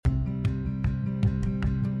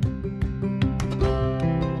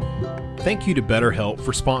Thank you to BetterHelp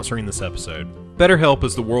for sponsoring this episode. BetterHelp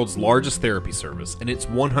is the world's largest therapy service, and it's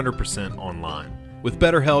 100% online. With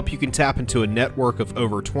BetterHelp, you can tap into a network of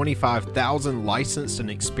over 25,000 licensed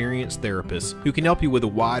and experienced therapists who can help you with a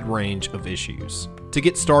wide range of issues. To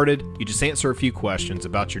get started, you just answer a few questions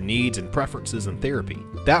about your needs and preferences in therapy.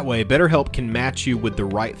 That way, BetterHelp can match you with the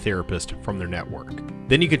right therapist from their network.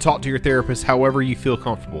 Then you can talk to your therapist however you feel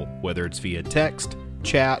comfortable, whether it's via text,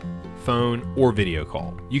 chat, phone, or video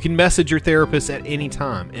call. You can message your therapist at any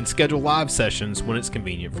time and schedule live sessions when it's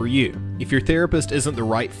convenient for you. If your therapist isn't the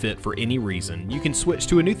right fit for any reason, you can switch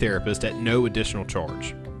to a new therapist at no additional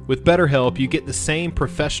charge. With BetterHelp, you get the same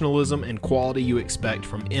professionalism and quality you expect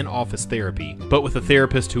from in-office therapy, but with a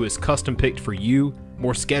therapist who is custom-picked for you,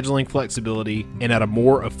 more scheduling flexibility, and at a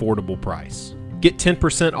more affordable price. Get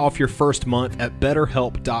 10% off your first month at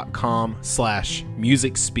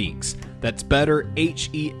betterhelp.com/musicspeaks. That's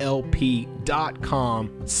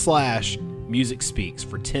betterhelp.com/musicspeaks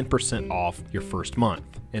for 10% off your first month.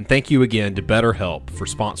 And thank you again to BetterHelp for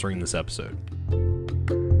sponsoring this episode.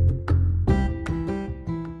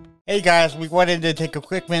 Hey guys, we wanted to take a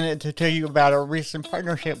quick minute to tell you about our recent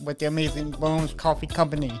partnership with the amazing Bones Coffee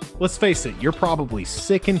Company. Let's face it, you're probably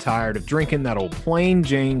sick and tired of drinking that old plain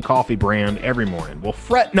Jane coffee brand every morning. Well,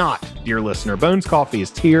 fret not, dear listener. Bones Coffee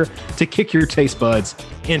is here to kick your taste buds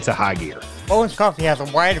into high gear. Bones Coffee has a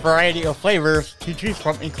wide variety of flavors to choose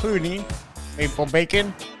from, including maple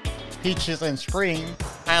bacon, peaches and spring,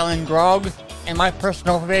 island grog, and my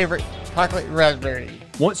personal favorite, chocolate raspberry.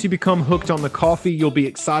 Once you become hooked on the coffee, you'll be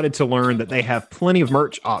excited to learn that they have plenty of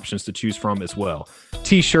merch options to choose from as well.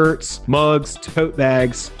 T-shirts, mugs, tote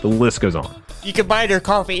bags, the list goes on. You can buy their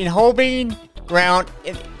coffee in whole bean, ground,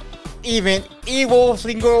 and even evil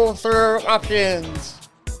single serve options.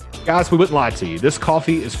 Guys, we wouldn't lie to you. This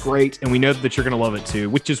coffee is great, and we know that you're going to love it too,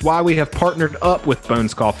 which is why we have partnered up with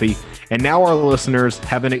Bones Coffee, and now our listeners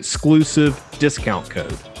have an exclusive discount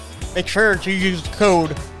code. Make sure to use the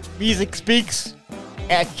code MusicSpeaks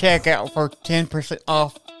at checkout for 10%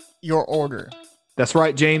 off your order. That's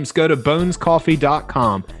right, James. Go to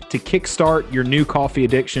bonescoffee.com to kickstart your new coffee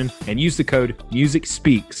addiction and use the code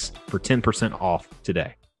MusicSpeaks for 10% off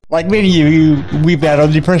today. Like many of you, we battle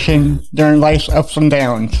depression during life's ups and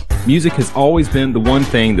downs. Music has always been the one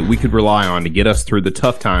thing that we could rely on to get us through the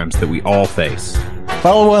tough times that we all face.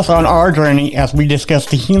 Follow us on our journey as we discuss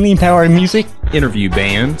the healing power of music, Interview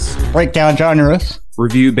bands, break down genres,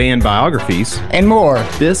 review band biographies, and more.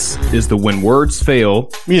 This is the When Words Fail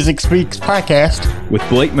Music Speaks podcast with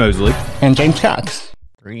Blake Mosley and James Cox.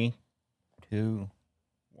 3, 2,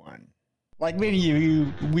 1. Like many of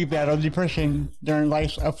you, we battle depression during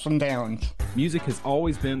life's ups and downs. Music has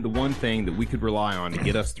always been the one thing that we could rely on to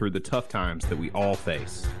get us through the tough times that we all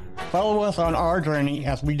face. Follow us on our journey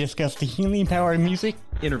as we discuss the healing power of music,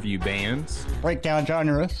 Interview bands, break down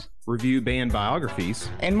genres, review band biographies,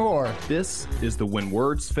 and more. This is the When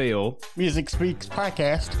Words Fail Music Speaks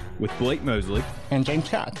podcast with Blake Mosley and James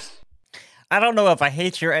Cox. I don't know if I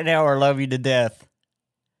hate you right now or love you to death.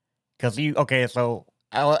 Okay, so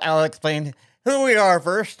I'll explain who we are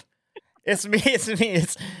first. It's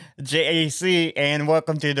JAC, and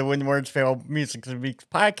welcome to the When Words Fail Music Speaks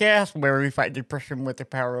podcast, where we fight depression with the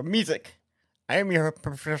power of music. I am your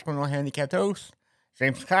professional handicapped host,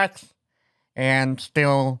 James Cox, and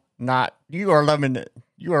still not. You are loving it.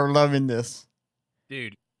 You are loving this.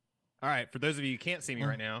 Dude. All right, for those of you who can't see me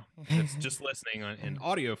right now, that's just listening in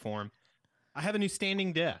audio form, I have a new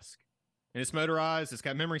standing desk. And it's motorized. It's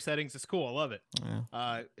got memory settings. It's cool. I love it.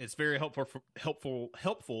 Yeah. It's very helpful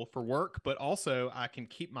for work, but also I can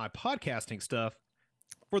keep my podcasting stuff,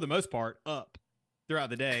 for the most part, up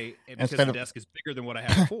throughout the day because the desk is bigger than what I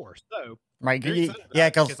had before. So, right? Because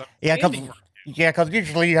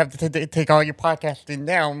usually you have to take all your podcasting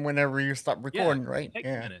down whenever you stop recording, right? Take a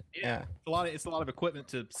minute. Yeah. It's a lot of equipment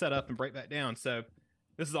to set up and break that down. So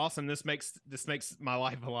this is awesome. This makes my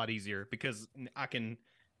life a lot easier because I can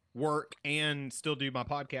work and still do my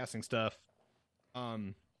podcasting stuff a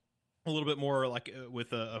little bit more like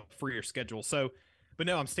with a freer schedule. So, but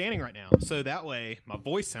no, I'm standing right now. So that way my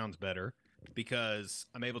voice sounds better because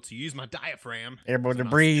I'm able to use my diaphragm. Able to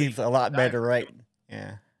breathe a lot better, right?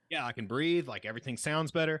 Yeah. Yeah, I can breathe, like everything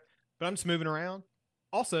sounds better, but I'm just moving around.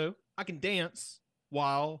 Also, I can dance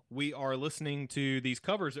while we are listening to these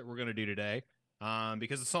covers that we're going to do today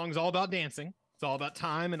because the song is all about dancing. It's all about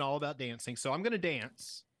time and all about dancing. So I'm going to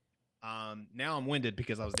dance. Now I'm winded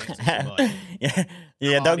because I was dancing so much.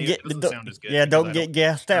 Don't get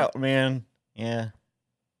gassed out, man. Yeah.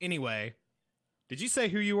 Anyway, did you say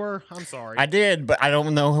who you were? I'm sorry. I did, but I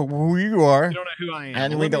don't know who you are. You don't know who I am.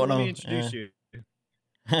 And we don't know. Let me introduce you.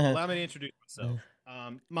 Allow me to introduce myself.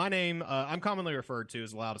 My name, I'm commonly referred to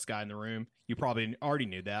as the loudest guy in the room. You probably already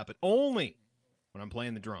knew that, but only when I'm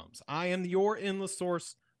playing the drums. I am your endless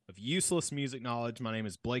source of useless music knowledge. My name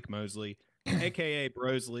is Blake Mosley, aka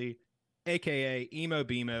Brosley, aka Emo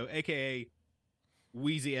Bemo, aka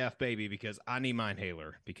Wheezy F Baby, because I need my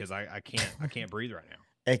inhaler because I can't breathe right now.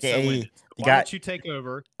 AKA, So why don't you take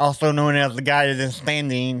over? Also known as the guy that is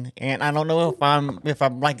standing, and I don't know if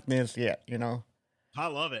I'm like this yet, I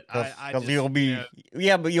love it. Because you'll be,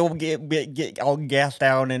 but you'll get all gassed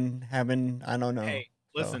out and having, I don't know. Hey,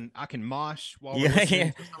 listen, I can mosh while we're Yeah,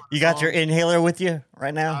 listening. you got your inhaler with you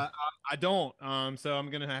right now? I don't. So I'm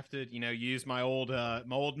gonna have to, use my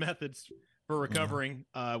old methods for recovering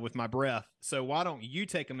with my breath. So why don't you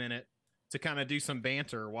take a minute to kind of do some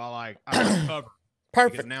banter while I recover?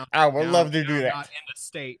 Perfect. I would love to do that. I'm not in the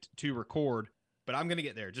state to record, but I'm gonna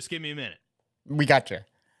get there. Just give me a minute. We got you.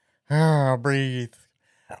 Breathe.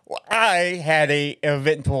 Well, I had a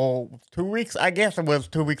eventful 2 weeks. I guess it was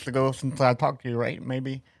 2 weeks ago since I talked to you, right?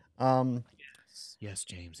 Maybe. Yes,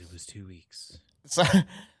 James. It was 2 weeks. So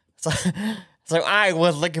I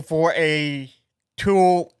was looking for a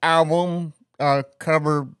Tool album,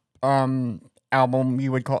 cover album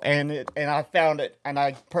you would call, and I found it, and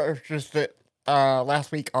I purchased it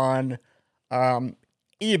last week on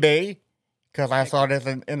eBay because I saw this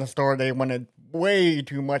in the store. They wanted way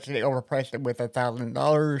too much. They overpriced it with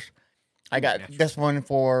 $1,000. I got this one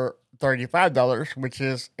for $35, which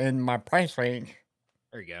is in my price range.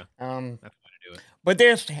 There you go. That's how to do it. But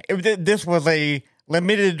this was a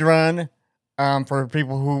limited run for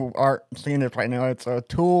people who aren't seeing this right now. It's a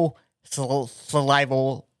Tool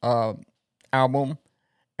Salival album,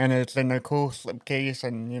 and it's in a cool slipcase,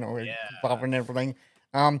 and it's and everything.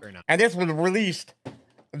 And this was released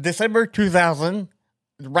December 2000,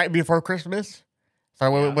 right before Christmas.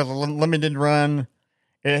 So it was a limited run.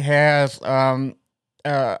 It has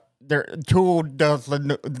Tool does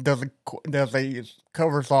a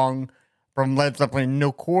cover song from Led Zeppelin,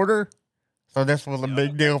 No Quarter. So this was a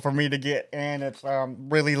big deal for me to get, and it's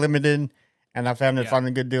really limited. And I found it on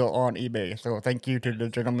a good deal on eBay. So thank you to the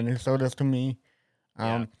gentleman who sold this to me.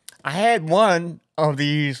 I had one of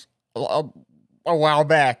these a while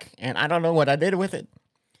back, and I don't know what I did with it.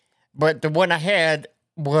 But the one I had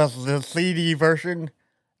was the CD version.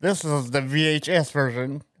 This is the VHS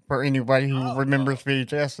version for anybody who remembers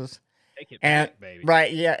VHSs. Take it back, baby.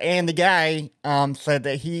 Right, yeah. And the guy said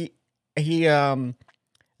that he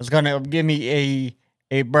is gonna give me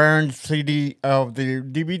a burned CD of the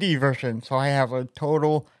DVD version. So I have a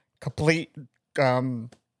total complete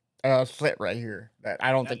slit right here that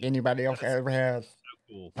I don't think anybody else ever has. So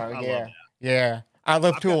cool. I love that. Yeah. I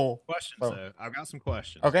love Tool. I've got some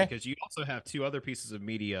questions. Okay. Because you also have two other pieces of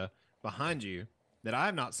media behind you that I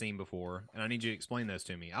have not seen before, and I need you to explain those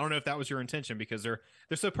to me. I don't know if that was your intention because they're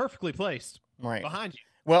so perfectly placed behind you.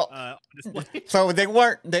 Well, so they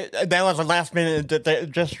weren't. That was the last minute. That they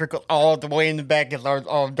just all the way in the back is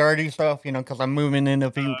all dirty stuff, because I'm moving in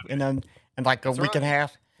a few in like a week and a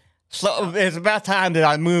half. So it's about time that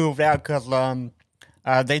I moved out because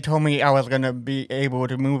they told me I was gonna be able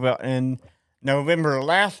to move out in November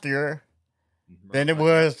last year. Then it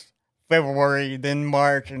was February, then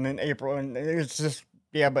March, and then April, and it's just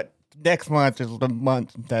But next month is the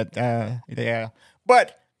month that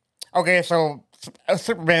But okay, so a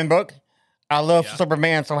Superman book. I love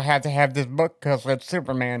Superman, so I had to have this book because it's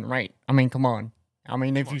Superman, right? I mean, come on. I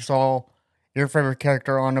mean, if you saw your favorite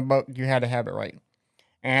character on the book, you had to have it right.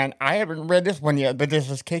 And I haven't read this one yet, but this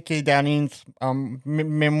is K.K. Downing's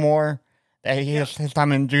memoir that his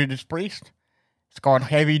time in Judas Priest. It's called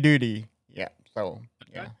Heavy Duty. Yeah. So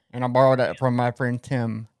and I borrowed that from my friend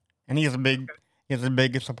Tim, and he's a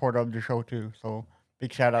big supporter of the show too. So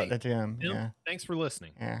big shout out to Tim. Thanks for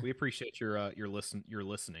listening. We appreciate your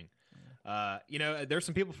listening. There's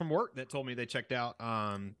some people from work that told me they checked out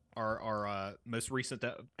our most recent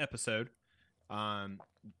episode on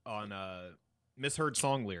misheard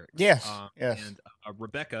song lyrics. Yes. And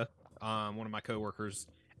Rebecca, one of my coworkers,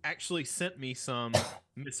 actually sent me some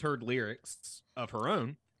misheard lyrics of her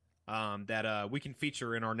own that we can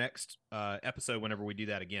feature in our next episode whenever we do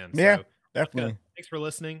that again. Yeah, so, definitely. Thanks for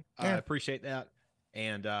listening. I appreciate that.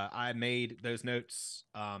 And I made those notes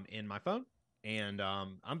in my phone, and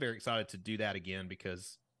I'm very excited to do that again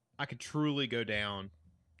because I could truly go down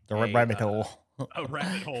the rabbit hole. A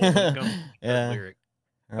rabbit hole when it comes to lyric.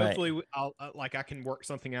 Right. Hopefully, I can work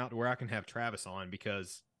something out to where I can have Travis on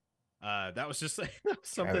because that was just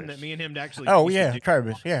something Travis. that me and him actually.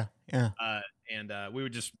 Travis. Yeah. And we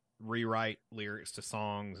would just rewrite lyrics to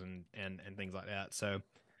songs and things like that. So,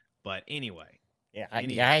 but anyway, Yeah,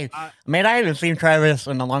 Anyway, man, I haven't seen Travis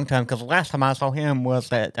in a long time because the last time I saw him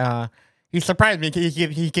was at he surprised me.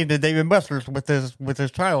 He came to Dave and Buster's with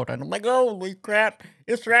his child, and I'm like, holy crap,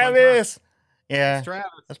 it's fun time. Travis. Yeah, It's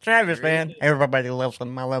Travis. it's Travis, It really man. is. Everybody loves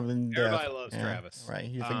him. I love him to death. Everybody loves Yeah, Travis. right?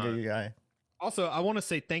 He's a good guy. Also, I want to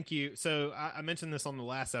say thank you. So I mentioned this on the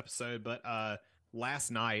last episode, but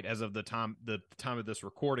last night, as of the time of this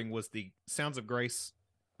recording, was the Sounds of Grace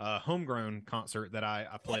homegrown concert that I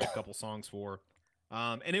played a couple songs for,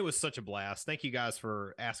 and it was such a blast. Thank you guys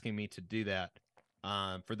for asking me to do that.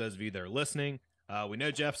 For those of you that are listening, we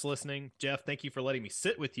know Jeff's listening. Jeff, thank you for letting me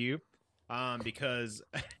sit with you, because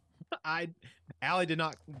Allie did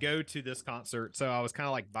not go to this concert, so I was kind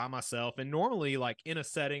of like by myself. And normally, like in a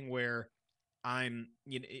setting where I'm,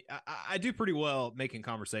 I do pretty well making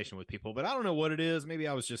conversation with people, but I don't know what it is. Maybe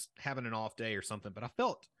I was just having an off day or something, but I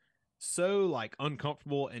felt so like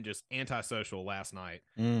uncomfortable and just antisocial last night.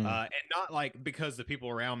 And not like because the people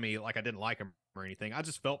around me, like I didn't like them or anything. I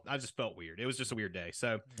just felt weird. It was just a weird day.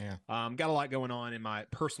 So, got a lot going on in my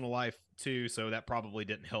personal life too. So that probably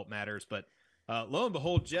didn't help matters, but lo and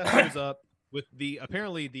behold, Jeff shows up with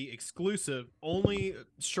apparently the exclusive only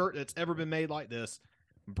shirt that's ever been made like this,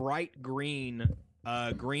 bright green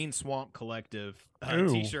Green Swamp Collective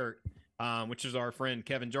t-shirt, which is our friend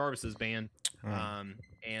Kevin Jarvis's band.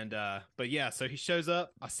 But yeah, so he shows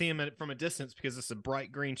up. I see him from a distance because it's a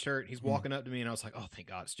bright green shirt. He's walking up to me and I was like, oh, thank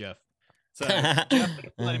God it's Jeff. So Jeff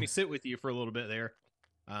letting me sit with you for a little bit there.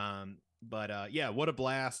 Yeah, what a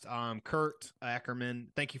blast. Kurt Ackerman,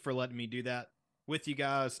 thank you for letting me do that with you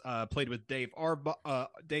guys. Played with Dave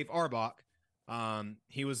Arbach.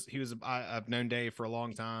 I've known Dave for a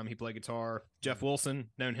long time. He played guitar. Jeff Wilson,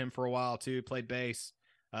 known him for a while too, played bass.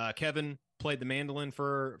 Kevin played the mandolin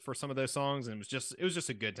for some of those songs, and it was just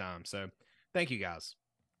a good time. So thank you guys.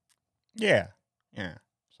 Yeah.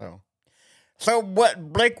 So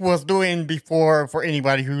what Blake was doing before, for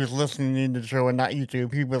anybody who was listening to the show and not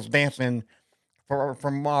YouTube, he was dancing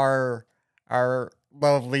from our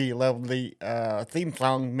lovely theme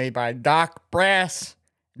song made by Doc Brass,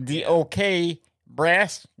 DOK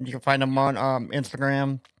Brass. You can find him on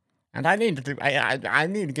Instagram. And I need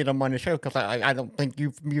to get him on the show because I don't think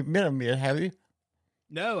you've met him yet, have you?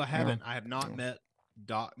 No, I haven't. I have not met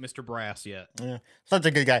Mr. Brass yet. Yeah, such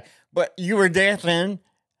a good guy. But you were dancing,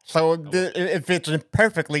 so it fits in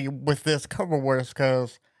perfectly with this cover verse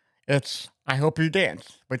because it's "I Hope You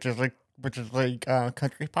Dance," which is a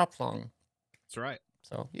country pop song. That's right.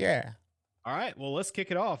 So yeah. All right, well, let's kick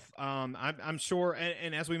it off. I'm sure,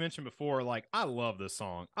 and as we mentioned before, like I love this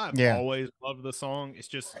song. I've always loved the song. It's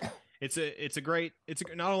just,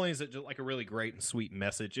 not only is it just like a really great and sweet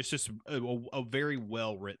message, it's just a very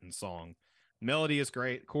well written song. Melody is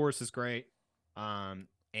great, chorus is great, and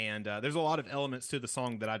there's a lot of elements to the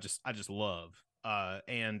song that I just love. I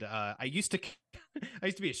used to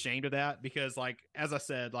be ashamed of that because, like as I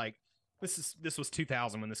said, like this was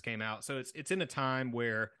 2000 when this came out, so it's in a time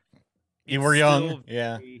where you were young.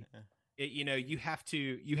 Yeah. You have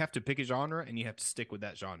to pick a genre and you have to stick with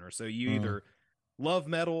that genre. So you either love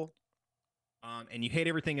metal and you hate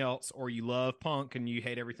everything else, or you love punk and you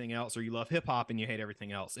hate everything else, or you love hip hop and you hate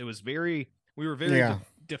everything else. We were very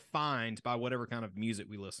defined by whatever kind of music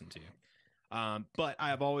we listened to. But I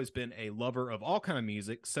have always been a lover of all kind of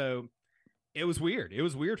music. So it was weird. It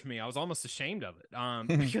was weird for me. I was almost ashamed of it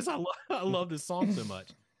because I love this song so much.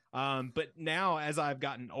 But now as I've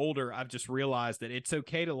gotten older, I've just realized that it's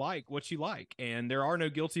okay to like what you like, and there are no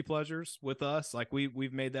guilty pleasures with us. Like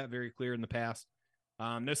we've made that very clear in the past.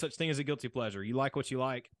 No such thing as a guilty pleasure. You like what you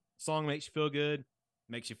like. Song makes you feel good,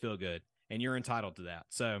 and you're entitled to that.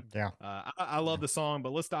 So yeah, I love the song,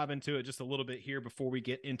 but let's dive into it just a little bit here before we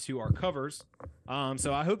get into our covers.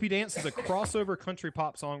 So I Hope You Dance is a crossover country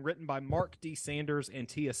pop song written by Mark D. Sanders and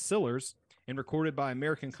Tia Sillers and recorded by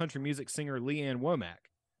American country music singer Leanne Womack.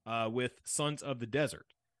 With Sons of the Desert.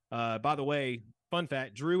 By the way, fun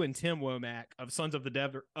fact: Drew and Tim Womack of Sons of the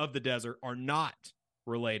Desert are not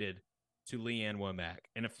related to Leanne Womack.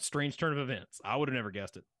 In a strange turn of events, I would have never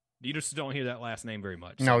guessed it. You just don't hear that last name very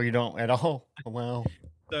much. No, you don't at all. Well,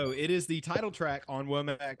 so it is the title track on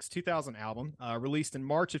Womack's 2000 album, released in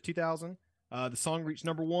March of 2000. The song reached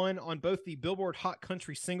 #1 on both the Billboard Hot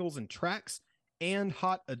Country Singles and Tracks and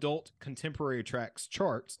Hot Adult Contemporary Tracks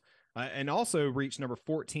charts. And also reached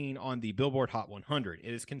 #14 on the Billboard Hot 100.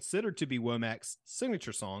 It is considered to be Womack's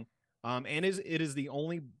signature song, and it is the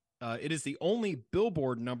only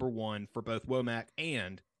Billboard #1 for both Womack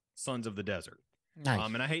and Sons of the Desert. Nice.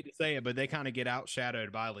 And I hate to say it, but they kind of get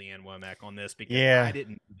outshadowed by Leanne Womack on this because I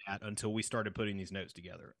didn't do that until we started putting these notes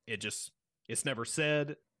together. It's never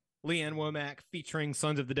said Leanne Womack featuring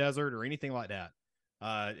Sons of the Desert or anything like that.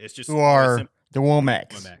 It's just Who are simple. the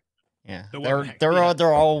Womacs. Womack. Yeah, The they're Womack, they're yeah.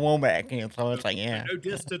 all Womack, so it's like, yeah, No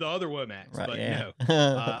diss to the other Womacks, right, but yeah,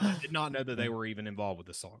 no. I did not know that they were even involved with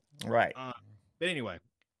this song. right. But anyway,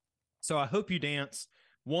 so I Hope You Dance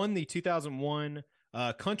won the 2001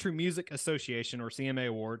 Country Music Association, or CMA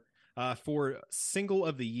Award, for Single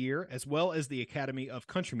of the Year, as well as the Academy of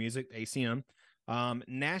Country Music, ACM,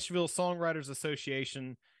 Nashville Songwriters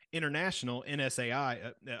Association International,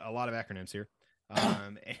 NSAI, a lot of acronyms here,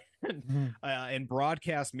 and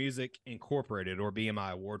Broadcast Music Incorporated, or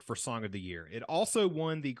BMI, Award for Song of the Year. It also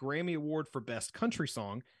won the Grammy Award for Best Country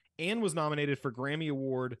Song and was nominated for Grammy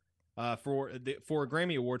Award for a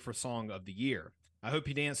Grammy Award for Song of the Year. I Hope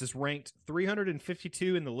You Dance is ranked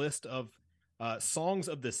 352 in the list of songs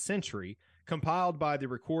of the century compiled by the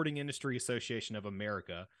Recording Industry Association of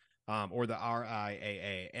America, or the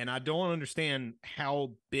RIAA. And I don't understand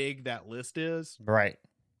how big that list is, Right.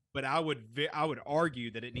 but I would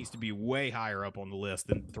argue that it needs to be way higher up on the list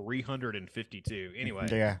than 352. Anyway,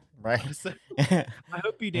 Yeah. Right. so I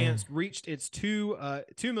Hope You Dance reached its 2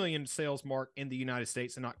 million sales mark in the United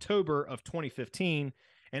States in October of 2015,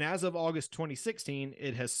 and as of August 2016,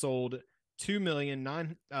 it has sold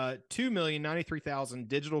 2,093,000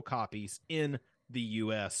 digital copies in the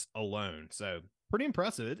U.S. alone. So pretty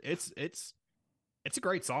impressive. It's a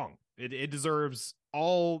great song. It deserves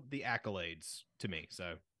all the accolades to me.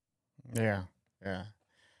 So Yeah.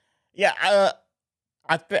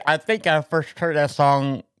 I think I first heard that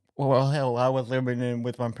song. Well, hell, I was living in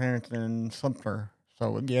with my parents in Sumter,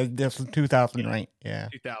 so yeah, this was 2000, right? Yeah.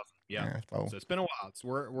 2000. Yeah. So it's been a while. It's,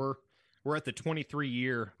 we're at the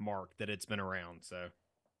 23-year mark that it's been around. So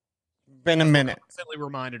been a minute. Constantly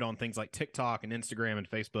reminded on things like TikTok and Instagram and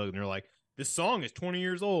Facebook, and they're like, "This song is 20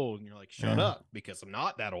 years old," and you're like, "Shut up," because I'm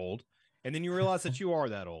not that old. And then you realize that you are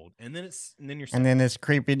that old, and then it's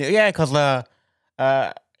creepy. Yeah, because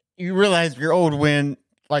you realize you're old when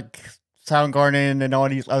like Soundgarden and all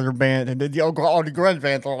these other bands, and then all the grunge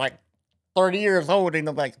bands are like 30 years old, and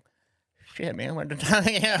I'm like, shit, man, what the time?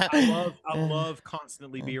 Yeah. I love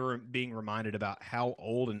constantly being reminded about how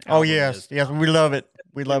old an Oh album yes, is. yes, we love it.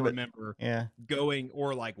 We love it. Remember, Yeah, going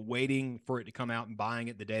or like waiting for it to come out and buying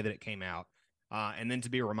it the day that it came out, and then to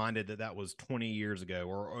be reminded that was 20 years ago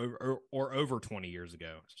or over 20 years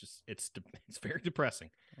ago. It's very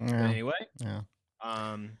depressing. yeah. But anyway, Yeah.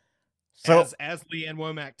 So as Leanne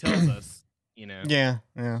Womack tells us, yeah.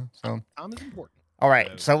 So time is important. all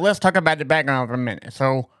right, so let's talk about the background for a minute.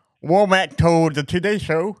 So Womack told the Today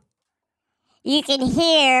Show, "You can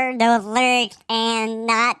hear those lyrics and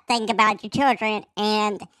not think about your children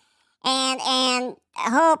and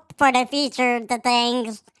hope for the future, the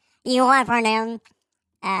things you want for them.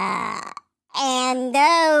 And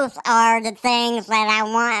those are the things that I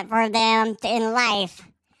want for them in life.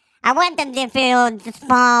 I want them to feel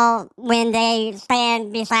small when they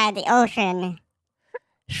stand beside the ocean."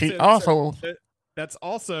 That's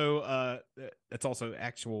also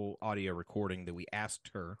actual audio recording that we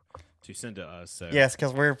asked her to send to us. So yes,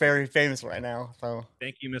 because we're very famous right now. So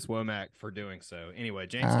thank you, Miss Womack, for doing so. Anyway,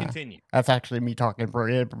 James, continue. That's actually me talking for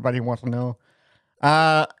everybody wants to know.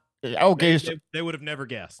 Okay, they would have never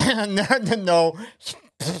guessed. no.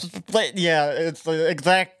 But yeah, it's the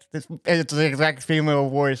exact female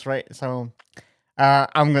voice, right? So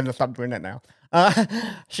I'm gonna stop doing that now.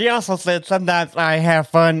 She also said, "Sometimes I have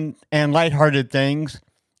fun and lighthearted things,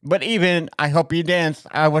 but even I Hope You Dance,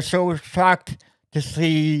 I was so shocked to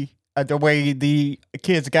see the way the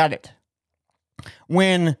kids got it."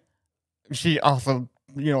 When she also,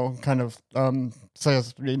 kind of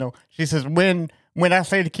says, she says, when I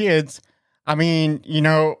say the kids, I mean,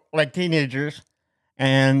 like teenagers,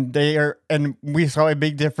 and we saw a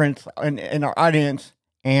big difference in our audience,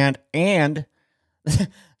 and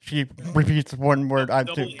she repeats one word.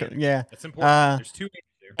 Yeah, that's important. There's two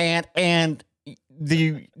there. And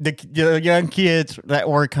the young kids that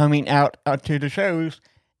were coming out to the shows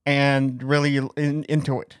and really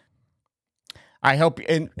into it. I Hope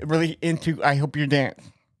You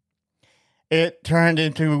Dance. It turned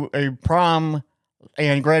into a prom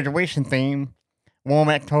and graduation theme.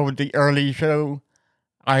 Womack told the early show,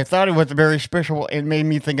 "I thought it was very special. It made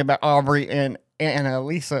me think about Aubrey and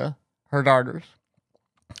Lisa, her daughters.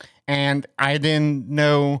 And I didn't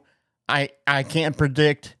know, I can't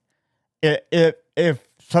predict if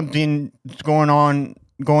something's going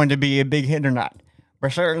to be a big hit or not.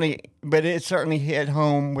 But it certainly hit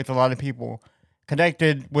home with a lot of people,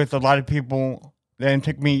 connected with a lot of people, and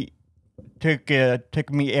took me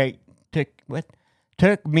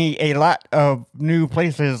a lot of new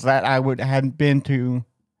places that I hadn't been to,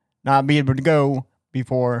 not be able to go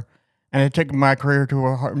before, and it took my career to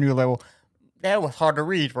a new level." that was hard to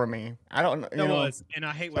read for me. I don't know. It was, and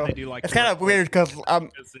I hate when So, they do like it's kind of weird because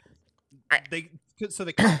they so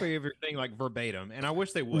they copy everything like verbatim, and I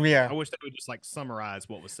wish they would. Yeah. I wish they would just like summarize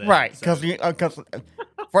what was said. right, So, because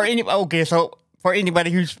for any so for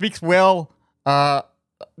anybody who speaks well,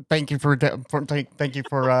 thank you for thank you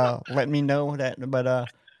for letting me know that. But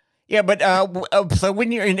yeah, but so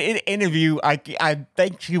when you're in an interview, I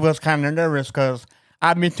think she was kind of nervous because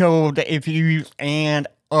I've been told that if you use and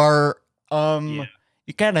or Yeah.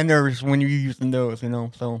 you're kind of nervous when you're using those, you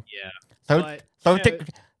know. So yeah. so But, so you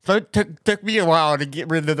it took me a while to get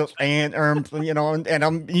rid of those and you know, and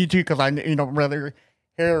I'm you too because I rather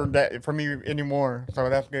hear that from you anymore. So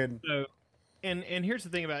that's good. So, and here's the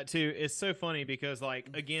thing about it too. It's so funny because like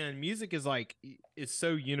again, music is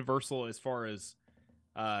so universal as far as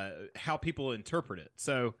how people interpret it.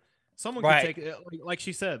 So someone could Right. take it like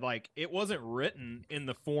she said, like it wasn't written in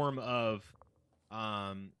the form of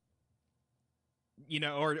or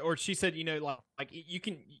she said, like you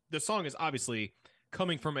can the song is obviously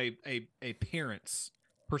coming from a parent's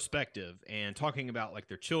perspective and talking about like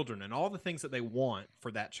their children and all the things that they want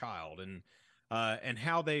for that child and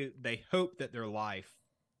how they hope that their life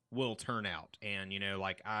will turn out. And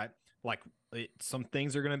some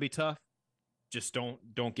things are going to be tough. Just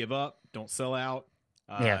don't give up, don't sell out.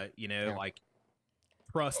 Yeah. Like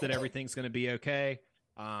trust that everything's going to be okay.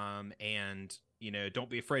 And don't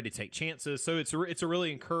be afraid to take chances. So it's a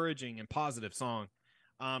really encouraging and positive song.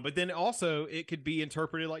 But then also it could be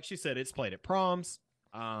interpreted like she said. It's played at proms.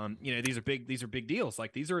 These are big deals.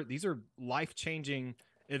 Like these are life-changing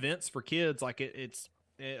events for kids. Like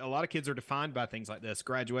a lot of kids are defined by things like this: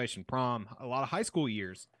 graduation, prom, a lot of high school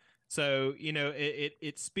years. So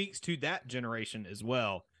it speaks to that generation as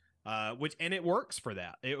well, and it works for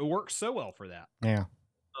that. It works so well for that. Yeah.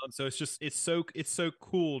 So it's so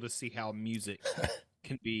cool to see how music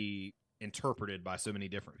can be interpreted by so many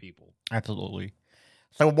different people. Absolutely.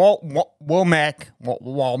 So Womack,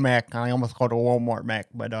 I almost called it Walmart Mac,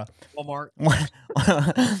 but Walmart.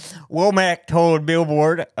 Womack told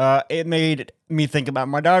Billboard, it made me think about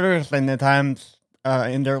my daughters and the times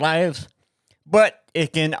in their lives, but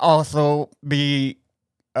it can also be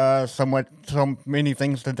so many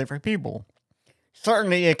things to different people.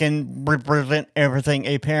 Certainly, it can represent everything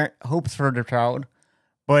a parent hopes for their child,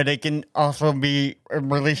 but it can also be a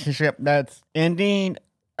relationship that's ending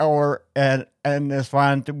and is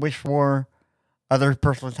fine to wish for other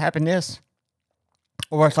person's happiness,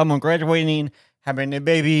 or someone graduating, having a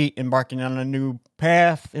baby, embarking on a new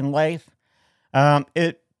path in life.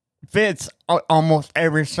 It fits almost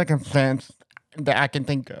every circumstance that I can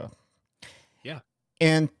think of. Yeah.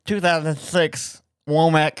 In 2006,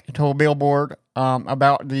 Womack told Billboard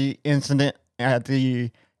about the incident at the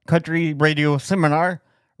country radio seminar,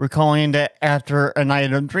 recalling that after a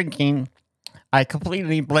night of drinking, I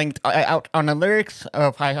completely blanked out on the lyrics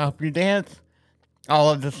of I Hope You Dance, all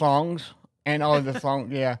of the songs.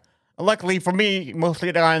 Yeah. Luckily for me, most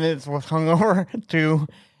of the audience was hungover too,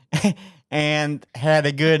 and had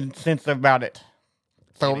a good sense about it.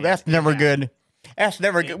 So that's never good. That's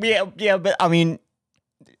never good. Yeah, but I mean,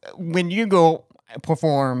 when you go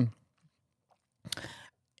perform,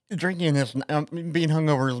 drinking is being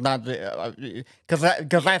hungover is not the because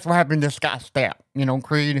that's what happened to Scott Stapp.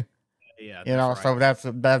 Creed. Yeah, so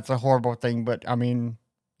that's a horrible thing. But I mean,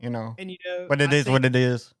 and but it is what it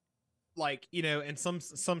is. Like and some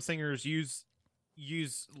singers use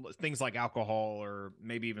things like alcohol or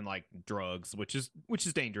maybe even like drugs, which is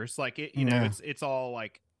dangerous. Like it's all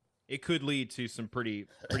like it could lead to some pretty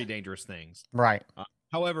dangerous things. Right.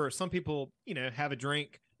 However, some people have a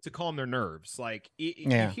drink to calm their nerves. Like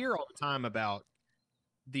you hear all the time about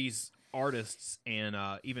these artists and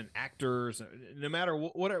even actors, no matter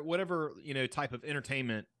whatever type of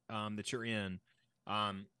entertainment that you're in,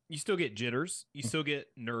 you still get jitters, you still get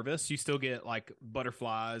nervous, you still get like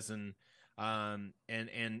butterflies, and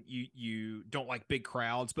you don't like big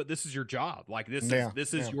crowds, but this is your job. Like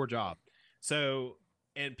this is your job. So,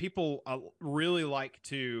 and people really like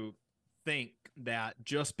to think that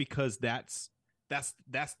just because that's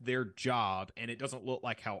their job and it doesn't look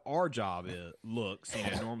like how our job looks,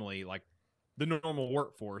 normally like the normal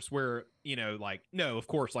workforce where, like, no, of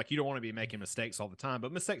course, like you don't want to be making mistakes all the time,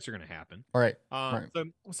 but mistakes are going to happen. Right.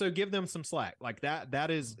 So give them some slack. Like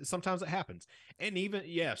that is sometimes it happens. And even,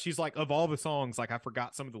 she's like, of all the songs, like I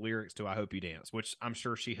forgot some of the lyrics to I Hope You Dance, which I'm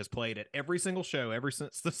sure she has played at every single show ever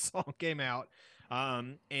since the song came out.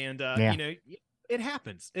 It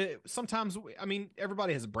happens. Sometimes, I mean,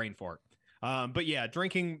 everybody has a brain fart. But yeah,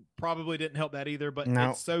 drinking probably didn't help that either, but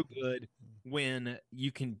it's so good when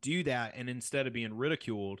you can do that. And instead of being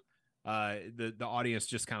ridiculed, the audience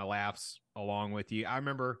just kind of laughs along with you. I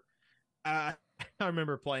remember I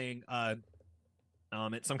remember playing at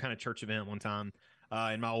some kind of church event one time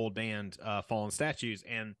in my old band, Fallen Statues,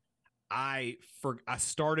 and I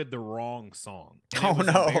started the wrong song. And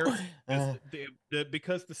Oh, no.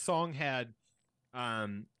 because the song had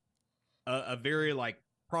a very like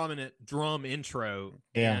prominent drum intro,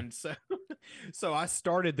 Yeah. and so I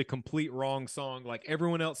started the complete wrong song. Like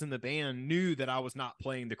everyone else in the band knew that I was not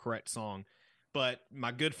playing the correct song, but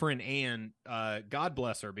my good friend Ann, God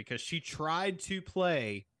bless her, because she tried to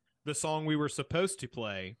play the song we were supposed to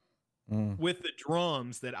play with the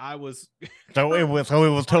drums that I was. So it was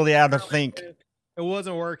totally out of sync. It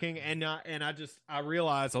wasn't working, and I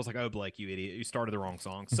realized, I was like, "Oh, Blake, you idiot! You started the wrong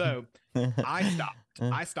song." So I stopped.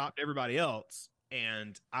 I stopped everybody else,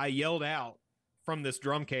 and I yelled out from this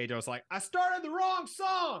drum cage. I was like, "I started the wrong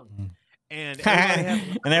song!" And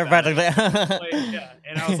everybody yeah.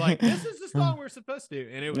 And I was like, "This is the song we're supposed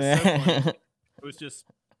to," and it was so funny. It was just,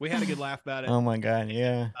 we had a good laugh about it. Oh my God,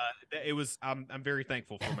 yeah. It was. I'm very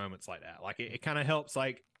thankful for moments like that. Like it kind of helps,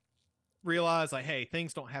 like, realize, like, hey,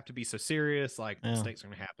 things don't have to be so serious. Like mistakes are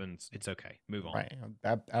gonna happen. It's okay. Move on. Right.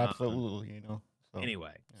 Absolutely. So,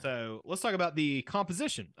 anyway, so let's talk about the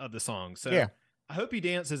composition of the song. So yeah. I Hope You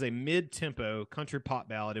Dance is a mid-tempo country pop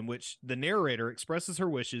ballad in which the narrator expresses her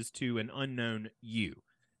wishes to an unknown you.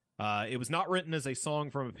 It was not written as a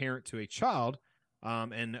song from a parent to a child,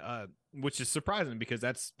 and which is surprising because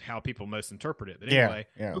that's how people most interpret it. But anyway,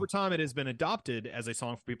 over time it has been adopted as a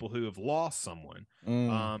song for people who have lost someone.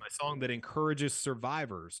 A song that encourages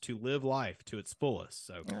survivors to live life to its fullest.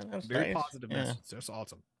 So very positive message. That's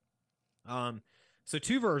awesome. So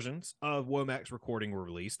 2 versions of Womack's recording were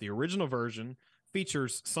released. The original version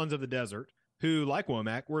features Sons of the Desert, who, like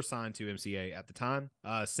Womack, were signed to MCA at the time,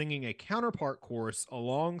 singing a counterpart chorus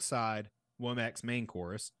alongside Womack's main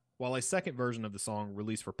chorus, while a second version of the song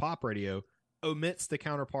released for pop radio omits the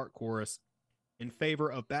counterpart chorus in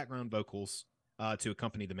favor of background vocals to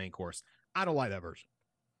accompany the main chorus. I don't like that version.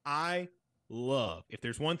 I love, if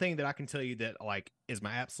there's one thing that I can tell you that like is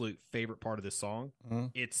my absolute favorite part of this song,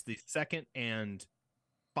 it's the second and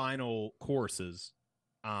final choruses,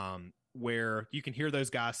 where you can hear those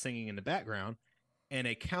guys singing in the background, and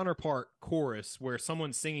a counterpart chorus where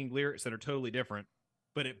someone's singing lyrics that are totally different,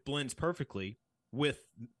 but it blends perfectly with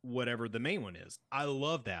whatever the main one is. I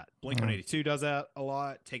love that. Blink-182 does that a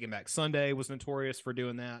lot. Taking Back Sunday was notorious for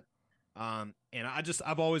doing that. And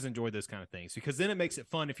I've always enjoyed those kind of things, because then it makes it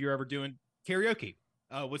fun if you're ever doing karaoke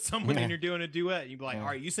with someone and you're doing a duet. You'd be like, all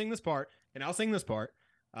right, you sing this part and I'll sing this part.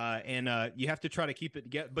 And you have to try to keep it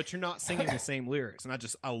together, but you're not singing the same lyrics. And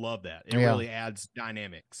I love that. It really adds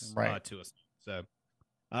dynamics to us. So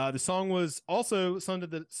the song was also Sons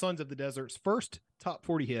of the Desert's first top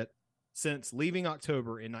 40 hit since Leaving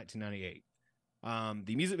October in 1998.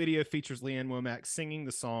 The music video features Leanne Womack singing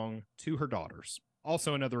the song to her daughters.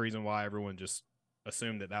 Also another reason why everyone just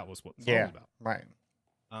assumed that was what the song was about. Right.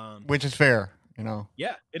 Which is fair,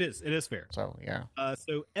 Yeah, it is. It is fair. So, yeah.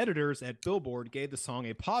 So editors at Billboard gave the song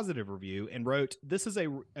a positive review and wrote, "This is a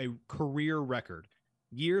career record.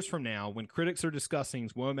 Years from now, when critics are discussing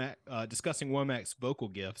Womack's vocal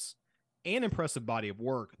gifts and impressive body of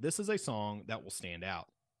work, this is a song that will stand out.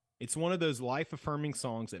 It's one of those life-affirming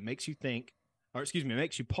songs that makes you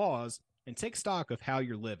pause and take stock of how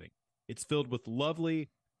you're living. It's filled with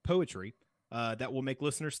lovely poetry that will make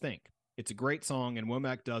listeners think. It's a great song, and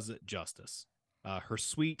Womack does it justice. Her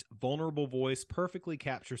sweet, vulnerable voice perfectly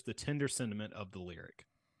captures the tender sentiment of the lyric.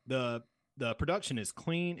 The production is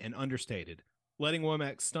clean and understated, letting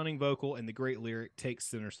Womack's stunning vocal and the great lyric take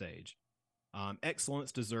center stage.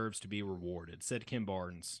 Excellence deserves to be rewarded," said Ken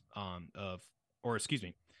Barnes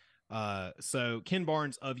So Ken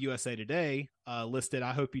Barnes of USA Today listed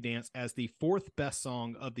 "I Hope You Dance" as the 4th best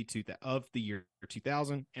song of the year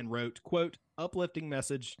 2000, and wrote, quote, "Uplifting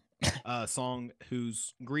message song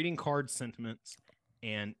whose greeting card sentiments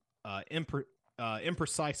and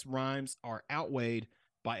imprecise rhymes are outweighed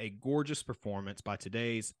by a gorgeous performance by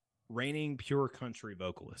today's reigning pure country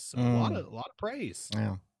vocalists." So a lot of praise.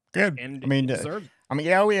 Yeah. Good. And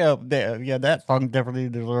that song definitely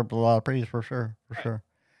deserved a lot of praise for sure.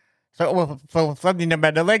 So something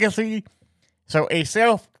about the legacy. So a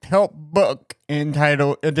self-help book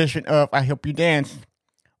entitled "Edition of I Hope You Dance"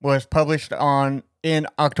 was published in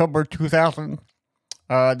October 2000.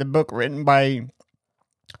 The book, written by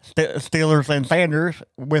Steelers and Sanders,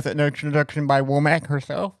 with an introduction by Womack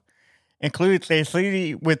herself, includes a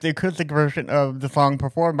CD with the acoustic version of the song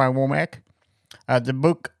performed by Womack. The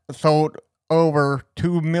book sold over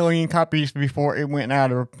 2 million copies before it went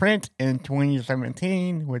out of print in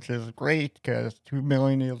 2017, which is great because 2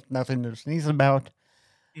 million is nothing to sneeze about.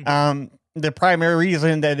 The primary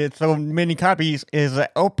reason that it's so many copies is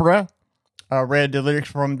that Oprah read the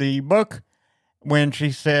lyrics from the book when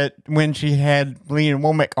she had Lee and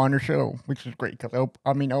Womack on her show, which is great because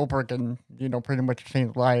Oprah can pretty much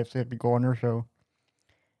change lives if you go on her show.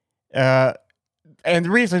 And the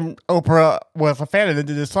reason Oprah was a fan of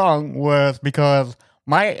this song was because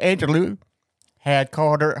Maya Angelou had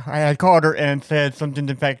called her and said something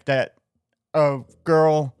to the fact that, "Oh,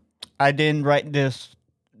 girl, I didn't write this,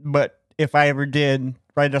 but if I ever did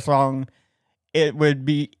write a song, it would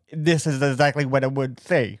be, this is exactly what it would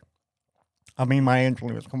say." I mean, Maya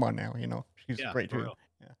Angelou, come on now, she's great too.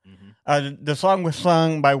 Yeah. The song was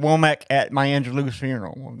sung by Womack at Maya Angelou's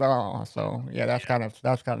funeral. Oh, so yeah, that's kind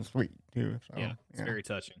of sweet too. So, yeah, it's very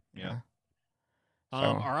touching. Yeah. So.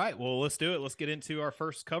 All right, well, let's do it. Let's get into our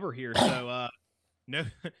first cover here. So, no,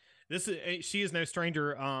 she is no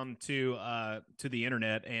stranger to the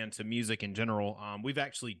internet and to music in general. We've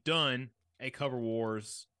actually done a cover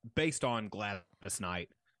wars based on Gladys Knight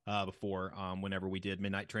before. Whenever we did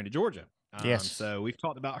Midnight Train to Georgia. Yes. So we've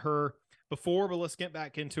talked about her before, but let's get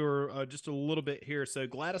back into her just a little bit here. So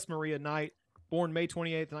Gladys Maria Knight, born May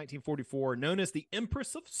 28th, 1944, known as the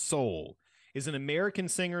Empress of Soul, is an American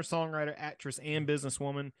singer, songwriter, actress, and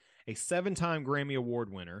businesswoman, a 7-time Grammy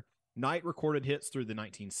Award winner. Knight recorded hits through the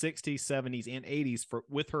 1960s, 70s, and 80s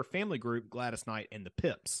with her family group Gladys Knight and the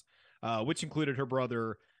Pips, which included her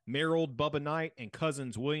brother Merrill Bubba Knight and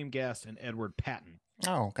cousins William Guest and Edward Patton.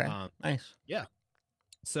 Oh, okay. Nice. Yeah.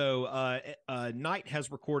 So Knight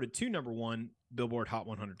has recorded 2 number 1 Billboard Hot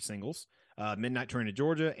 100 singles, Midnight Train to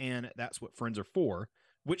Georgia, and That's What Friends Are For,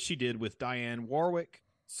 which she did with Diane Warwick,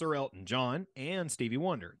 Sir Elton John, and Stevie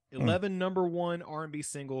Wonder. 11 number 1 R&B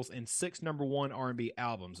singles and 6 number 1 R&B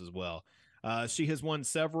albums as well. She has won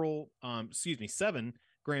 7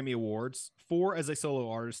 Grammy Awards, 4 as a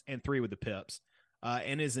solo artist and 3 with the Pips,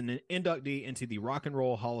 and is an inductee into the Rock and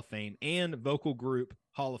Roll Hall of Fame and Vocal Group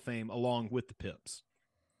Hall of Fame along with the Pips.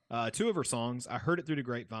 2 of her songs, I Heard It Through the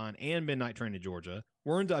Grapevine and Midnight Train to Georgia,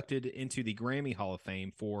 were inducted into the Grammy Hall of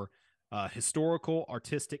Fame for historical,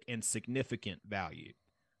 artistic, and significant value.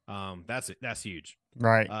 That's huge.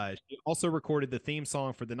 Right. She also recorded the theme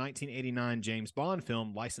song for the 1989 James Bond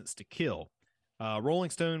film License to Kill. Rolling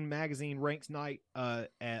Stone magazine ranks Knight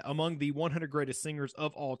among the 100 greatest singers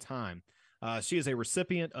of all time. She is a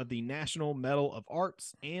recipient of the National Medal of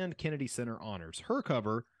Arts and Kennedy Center honors. Her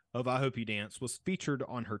cover of I Hope You Dance was featured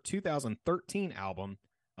on her 2013 album,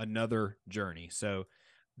 Another Journey. So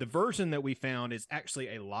the version that we found is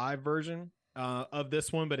actually a live version of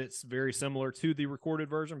this one, but it's very similar to the recorded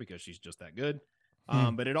version because she's just that good.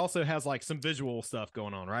 But it also has like some visual stuff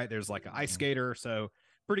going on, right? There's like an ice skater. So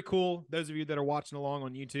pretty cool. Those of you that are watching along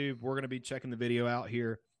on YouTube, we're going to be checking the video out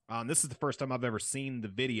here. This is the first time I've ever seen the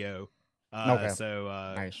video.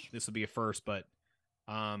 So nice. This will be a first, but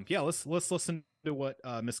yeah, let's listen to what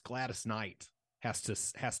Miss Gladys Knight has to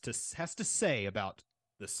say about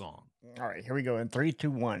this song. All right, here we go in 3, 2,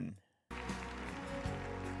 1. I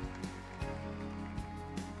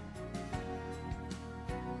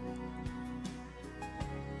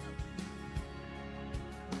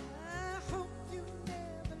hope you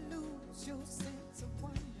never lose your sense of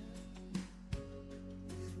wonder.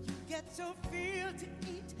 You get your fill to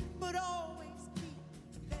eat, but always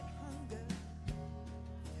keep that hunger.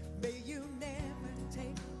 May you never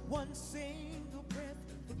take one single breath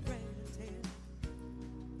for granted.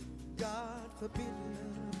 God forbid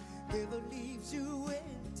love ever leaves you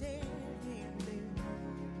empty-handed.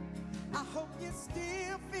 I hope you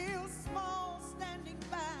still feel small standing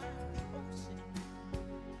by the ocean.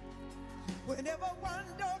 Whenever one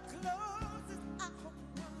door closes, I hope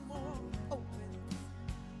one more opens.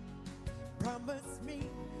 Promise me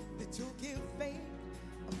that you'll give fate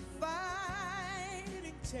a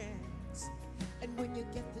fighting chance. And when you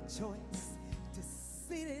get the choice to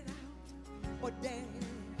sit it out or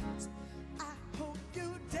dance, I hope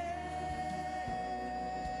you dance.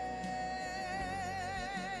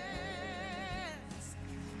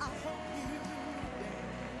 I hope you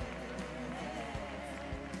dance.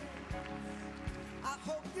 I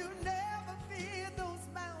hope you never fear those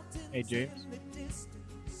mountains. Hey, James. In the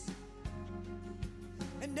distance.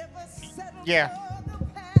 And never settle Yeah. for the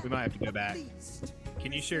path We might have to go back. least.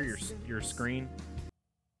 Can you share your screen?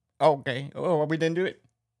 Okay. Oh, we didn't do it?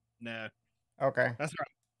 No, Okay. that's right.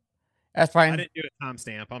 That's I fine. didn't do a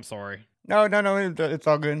timestamp. I'm sorry. No, it's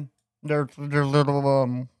all good. There's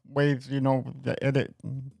little ways, to edit.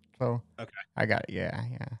 So Okay. I got it. Yeah.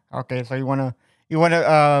 Okay, so you wanna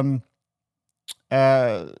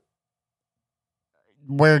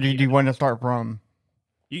Where did you want to start from?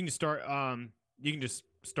 You can just start. You can just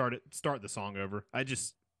start the song over. I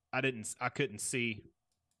couldn't see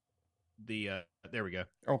the. There we go.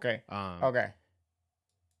 Okay. Um. Okay.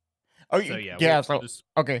 Oh, So yeah. yeah. we'll So just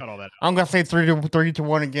okay, cut all that out. I'm gonna say 3, 2,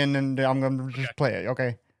 1 again, and I'm gonna just play it.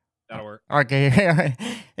 Okay. That'll work. Okay.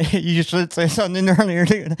 You should say something earlier,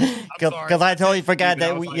 dude. sorry. Because I totally texted you, forgot but I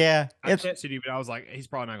that was we. like- Yeah. I It's texted you, but I was like, he's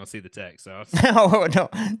probably not gonna see the text. So no,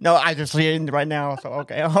 no. I just see it right now. So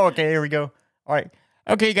okay. Okay. Here we go. All right.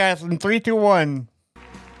 Okay, guys. In 3, 2, 1.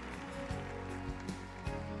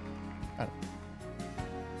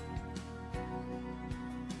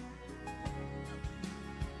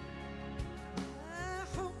 I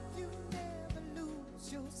hope you never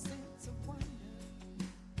lose your sense of wonder.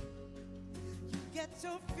 You get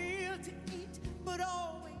your fill to eat, but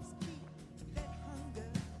always keep that hunger.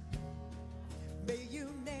 May you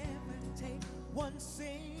never take one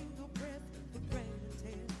single breath for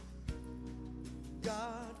granted.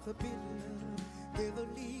 God forbid love ever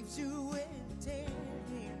leaves you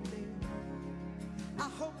empty-handed. I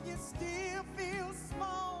hope you still feel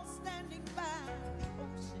small standing by the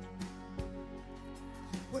ocean.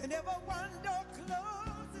 Whenever one door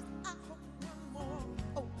closes, I hope one more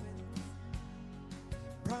opens.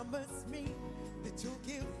 Promise me that you'll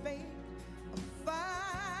give fate a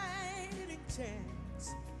fighting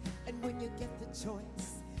chance. And when you get the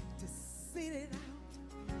choice to sit it out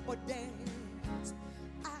or dance,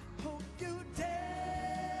 I hope you dance.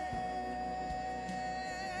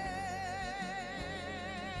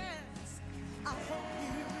 I hope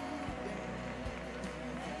you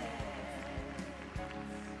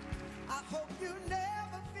I hope you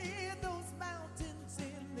never fear those mountains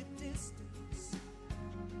in the distance,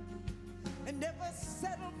 and never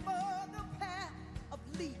settle for the path of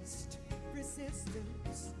least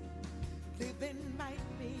resistance. Living might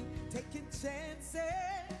mean taking chances,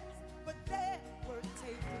 but they're worth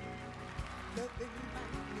taking. Loving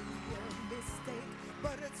might be a mistake,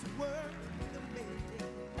 but it's worth the making.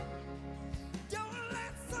 Don't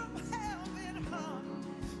let some heaven harm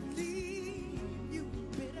leave you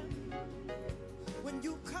bitter. When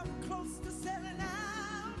you come close to selling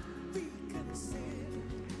out, reconsider.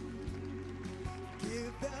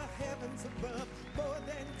 Give the heavens above more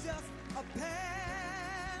than just a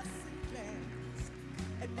passing glance.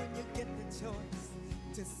 And when you get the choice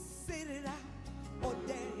to sit it out or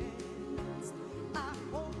dance, I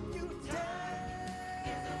hope you dance.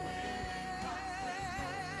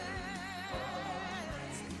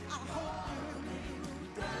 I hope you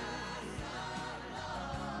dance.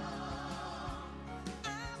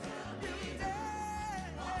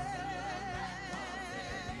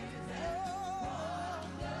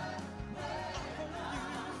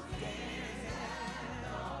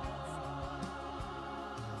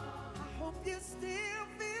 I hope you still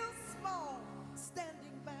feel small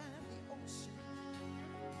standing by the ocean.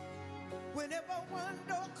 Whenever one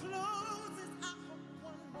door closes, I hope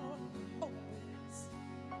one more opens.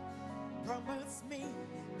 Promise me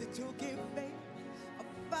that you'll give fate a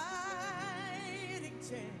fighting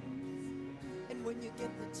chance. And when you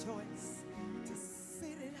get the choice to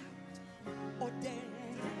sit it out or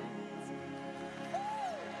dance,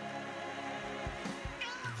 oh, I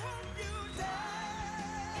hope you dance.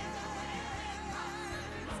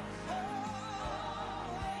 Oh,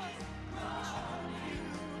 I hope you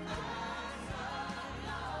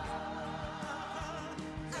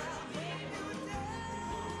dance.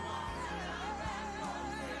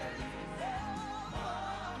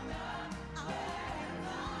 I hope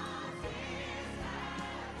you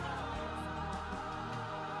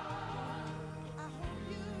I hope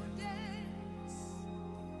you dance.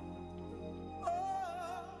 Oh,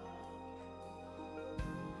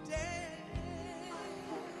 dance. I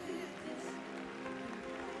hope you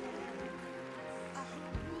dance. I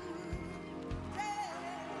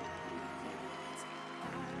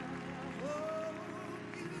hope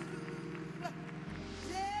you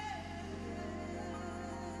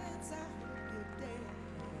dance. I hope you dance.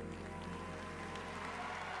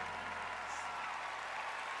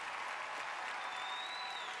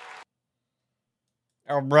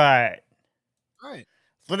 All right. All right.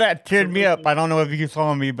 So that teared me up. basically- I don't know if you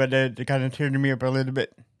saw me, but it kind of teared me up a little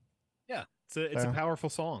bit. Yeah, it's a So, powerful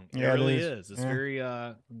song. It yeah, it really is. is. It's Yeah. very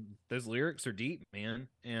those lyrics are deep, man.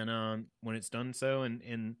 And when it's done so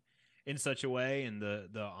in such a way, and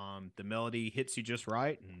the melody hits you just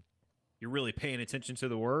right, and you're really paying attention to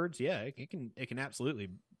the words, yeah, it can absolutely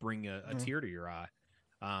bring a Mhm. tear to your eye.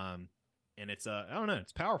 And it's I don't know,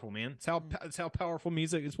 it's powerful, man. It's how powerful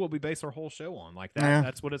music is. What we base our whole show on, like that. Yeah.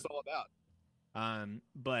 That's what it's all about.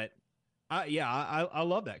 But I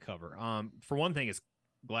love that cover. For one thing, it's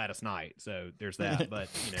Gladys Knight, so there's that. But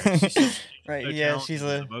she's Right, so yeah, talented she's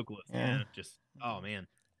as a vocalist. yeah. Yeah, just oh man.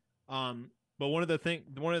 But one of the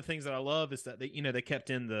things that I love is that they kept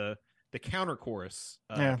in the counter chorus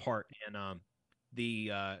part and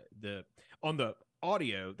the on the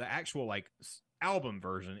audio, the actual album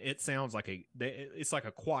version, it sounds like it's like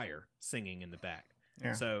a choir singing in the back.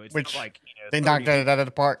 Yeah. So it's Which not like they knocked it out of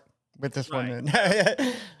the park with this Right. one.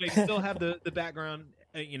 They still have the background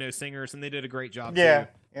singers, and they did a great job Yeah, too.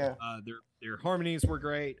 yeah. Their harmonies were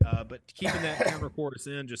great, but keeping that counter chorus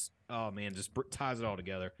in just ties it all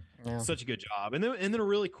together. Yeah. Such a good job, and then a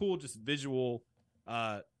really cool just visual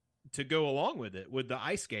to go along with it with the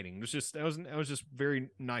ice skating. That was just very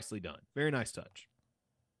nicely done, very nice touch.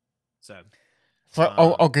 So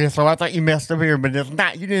Okay, so I thought you messed up here, but it's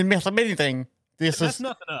not. You didn't mess up anything. This that's is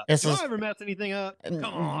nothing up. this Do is- I ever mess anything up? Come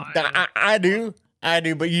on. I do,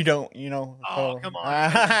 but you don't. You know. Oh, so, come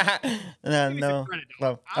on. Give me some no. credit, So,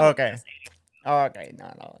 dog. I don't okay. mess anything. Okay,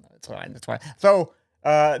 no, it's fine, it's fine. So,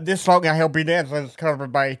 this song "I Help You Dance" was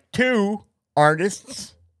covered by two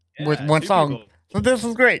artists with Yeah, one two song. people. So this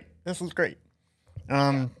is great. So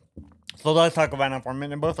let's talk about them for a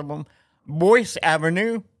minute. Both of them, Boyce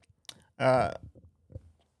Avenue.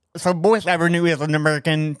 So Boyce Avenue is an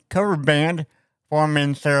American cover band formed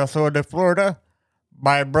in Sarasota, Florida,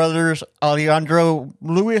 by brothers Alejandro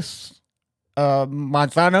Luis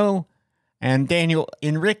Manzano and Daniel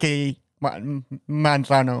Enrique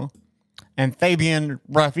Manzano and Fabian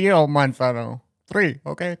Rafael Manzano. 3.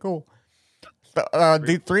 Okay, cool. So,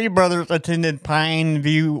 the three brothers attended Pine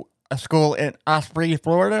View School in Osprey,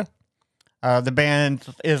 Florida. The band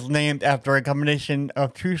is named after a combination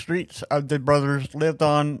of two streets the brothers lived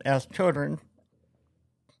on as children.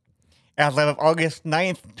 As of August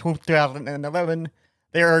 9th, 2011,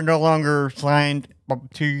 they are no longer signed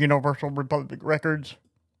to Universal Republic Records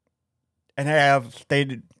and have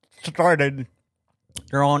started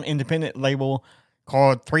their own independent label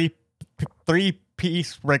called Three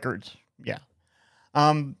Piece Records. Yeah.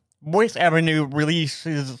 Boyce Avenue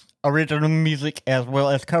releases original music as well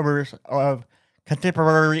as covers of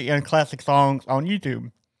contemporary and classic songs on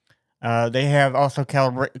YouTube. They have also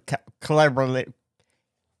collaborated.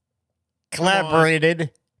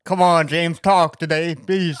 Come on, James, talk today,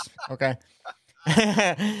 please. Okay.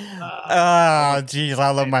 Jeez, I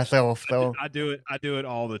love myself. So I do it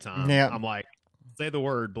all the time. Yeah. I'm like, say the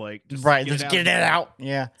word, Blake. Just just get it out.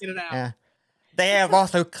 Yeah. Get it out. Yeah. They have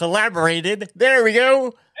also collaborated. There we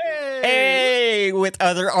go. Hey, with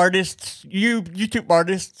other artists, YouTube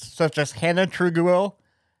artists such as Hannah Triguel,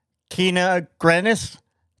 Kina Granis,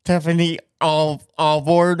 Tiffany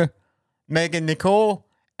Alvord, Megan Nicole,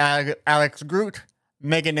 Alex Groot,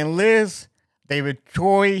 Megan and Liz, David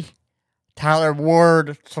Choi, Tyler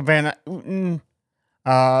Ward, Savannah Uten,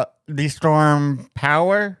 The Storm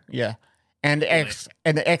Power, yeah, and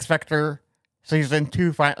the X Factor Season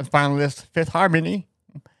 2 finalist Fifth Harmony,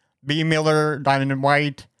 B. Miller, Diamond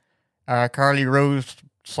White, Carly Rose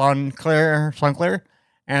Sonclair,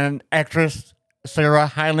 and actress Sarah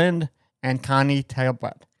Hyland and Connie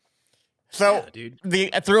Talbot. So, Yeah,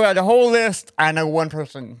 dude. throughout the whole list, I know one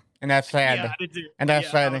person, and that's sad. Yeah, I did too. And that's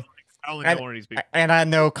sad. I only know one of these people. And I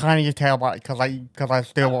know Connie Talbot because I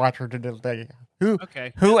still watch her to this day. Who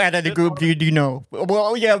Okay. out of the Fifth group do you know?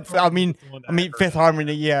 Well, yeah, I mean One that I've heard Fifth of.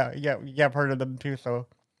 Harmony. Yeah, I've heard of them too. So,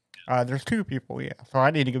 there's two people. Yeah, so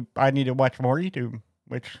I need to watch more YouTube.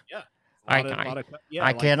 Which Yeah. I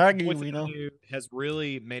can't argue, Boyz you know. Avenue has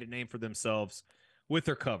really made a name for themselves with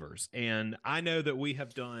their covers, and I know that we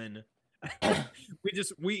have done.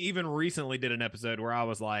 we even recently did an episode where I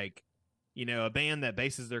was like, a band that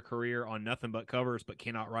bases their career on nothing but covers, but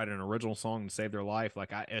cannot write an original song to save their life.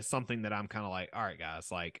 Like, it's something that I'm kind of like, all right,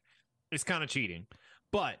 guys, like, it's kind of cheating.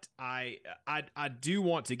 But I do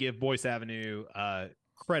want to give Boyce Avenue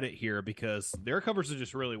credit here because their covers are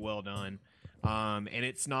just really well done. And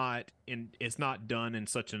it's not done in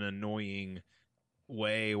such an annoying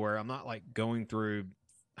way where I'm not going through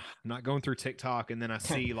TikTok and then I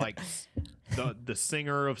see like the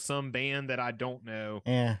singer of some band that I don't know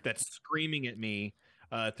Yeah, that's screaming at me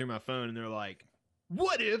through my phone, and they're like,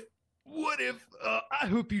 what if I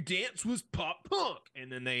Hope You Dance was pop punk,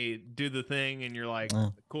 and then they do the thing and you're like, Yeah.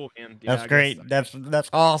 cool, man. Yeah, that's I great. guess- That's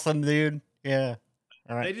awesome, dude. Yeah.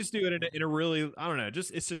 All They right. just do it in a really, I don't know,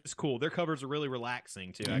 it's just cool. Their covers are really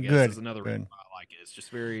relaxing too. I guess Good, is another good. reason why I like it. It's just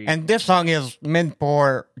very And this song is meant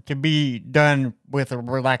to be done with a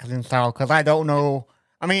relaxing style because I don't know.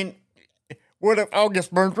 I mean, what if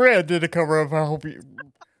August Burns Red did a cover of I Hope You?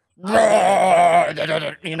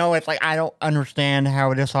 It's like I don't understand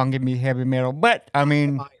how this song can be heavy metal, but I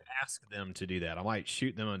mean, ask them to do that. I might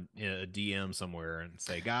shoot them a DM somewhere and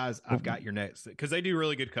say, guys, I've got your next, because they do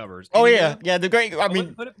really good covers. Oh And you yeah, know, yeah. The great. I I wouldn't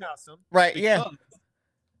mean, put it past them. right? Yeah. because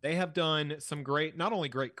They have done some great, not only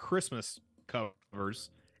great Christmas covers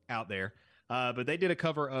out there, but they did a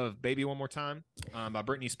cover of "Baby One More Time" by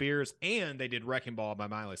Britney Spears, and they did "Wrecking Ball" by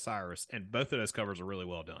Miley Cyrus, and both of those covers are really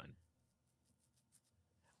well done.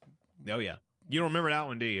 Oh yeah, you don't remember that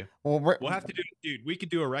one, do you? Well, We'll have to do, dude. We could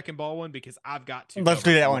do a "Wrecking Ball" one because I've got to. Let's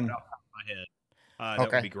do that one. Off my head. That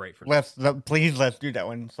Okay. would be great for. Please let's do that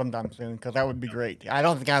one sometime soon because that would be great. I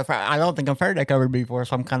don't think I've heard that cover before,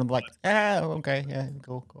 so I'm kind of like, okay, yeah,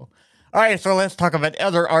 cool. All right, so let's talk about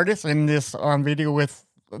other artists in this video with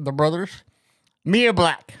the brothers. Mia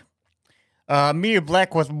Black. Mia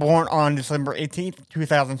Black was born on December 18th,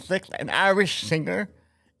 2006, an Irish singer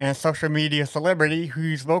and social media celebrity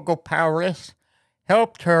whose vocal prowess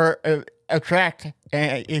helped her attract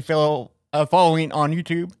a following on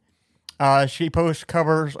YouTube. She posts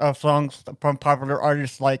covers of songs from popular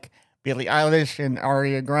artists like Billie Eilish and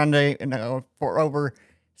Ariana Grande and, for over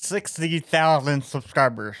 60,000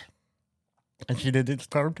 subscribers. And she did this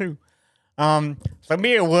cover too. So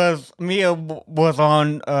Mia was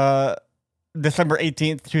on December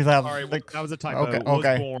 18th, 2006. Sorry, that was a typo.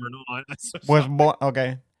 Okay. Was born on. So Was sorry. born.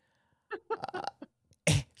 Okay.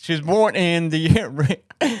 She's born in the year.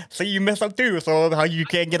 So you messed up too. So how you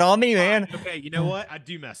can't get on me, man? Okay, you know what? I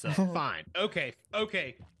do mess up. Fine. Okay.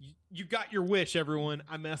 You got your wish, everyone.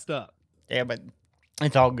 I messed up. Yeah, but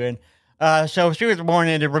it's all good. So she was born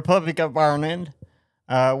in the Republic of Ireland.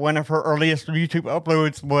 One of her earliest YouTube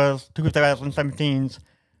uploads was 2017's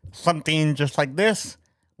Something Just Like This,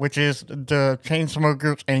 which is the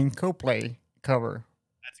Chainsmokers and Coldplay cover.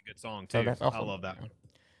 That's a good song So too. that's awesome. I love that one.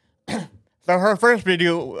 So her first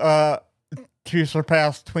video to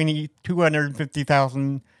surpass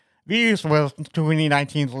 250,000 views was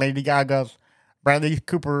 2019's Lady Gaga's Bradley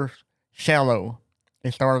Cooper's Shallow,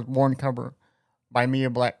 a Star is Born cover by Mia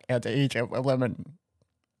Black at the age of 11.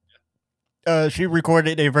 She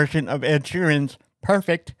recorded a version of Ed Sheeran's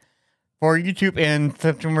Perfect for YouTube in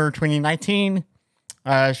September 2019.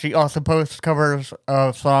 She also posts covers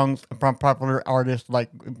of songs from popular artists like,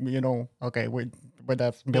 but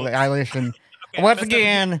that's Billie Eilish. And Okay, once I messed up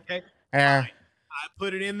again, Okay. uh, I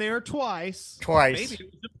put it in there twice. Twice. Maybe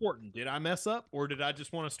it was important. Did I mess up, or did I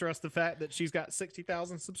just want to stress the fact that she's got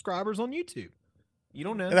 60,000 subscribers on YouTube? You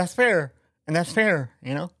don't know. that's fair. And that's fair,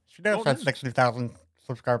 you know? She does Well, have then. 60,000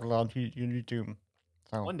 subscribers on YouTube.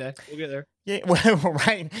 So. One day we'll get there. Yeah, well,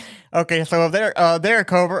 right. Okay, so their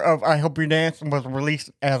cover of I Hope You Dance was released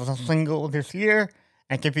as a single this year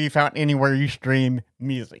and can be found anywhere you stream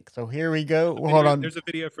music. So here we go. Hold on. There's a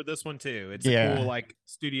video for this one too. It's Yeah. a cool like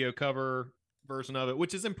studio cover version of it,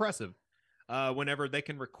 which is impressive. Whenever they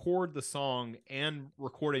can record the song and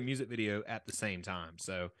record a music video at the same time.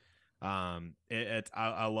 So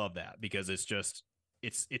I love that because it's just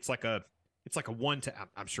it's like a one take.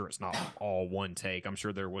 I'm sure it's not all one take. I'm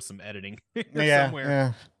sure there was some editing somewhere,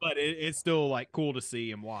 Yeah. but it's still like cool to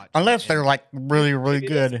see and watch. Unless And they're like really, really maybe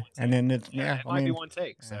it is good. one And then it's, it I might be mean, one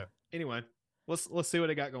take. So anyway, let's see what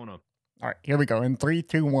they got going on. all right, here we go. In 3,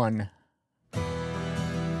 2, 1.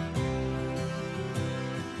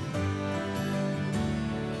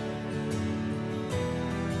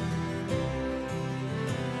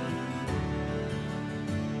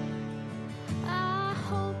 I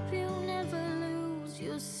hope you never lose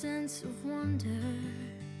your sense of wonder.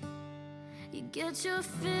 You get your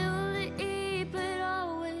fill to eat, but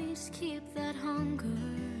always keep that hunger.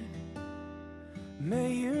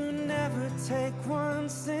 May you never take one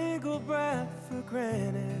single breath for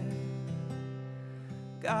granted.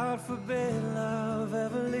 God forbid love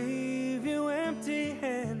ever leave you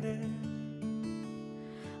empty-handed.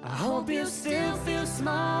 I hope you still feel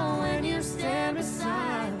small when you stand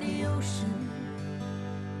beside the ocean.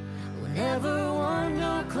 Whenever one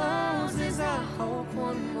door closes, I hope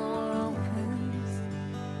one more opens.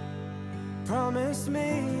 Promise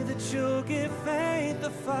me that you'll give faith a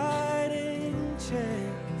fighting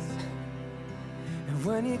chance. And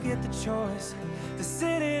when you get the choice to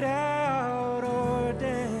sit it out or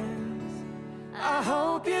dance, I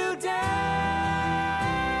hope you dance.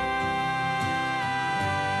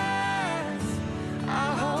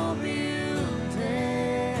 I hope you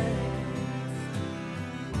dance.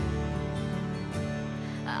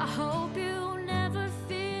 I hope you never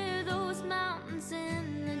fear those mountains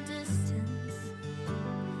in the distance.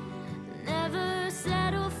 Never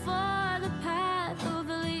settle for the path of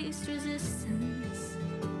least resistance.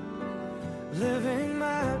 Living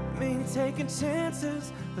might mean taking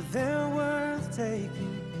chances, but they're worth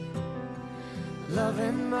taking.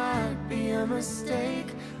 Loving might be a mistake,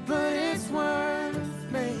 but it's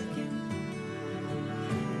worth making.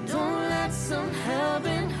 Don't let some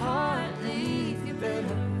helping heart leave you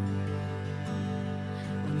better.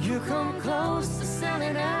 When you come close to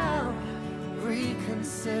selling out,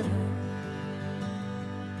 reconsider.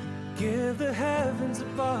 Give the heavens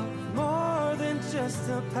above more than just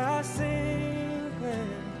a passing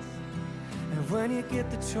glance. And when you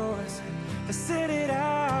get the choice to sit it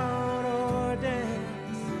out or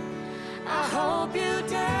dance, I hope you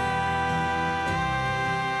dance.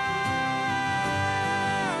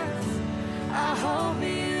 I hope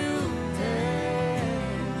you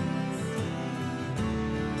dance.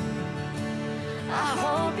 I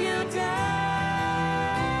hope you dance.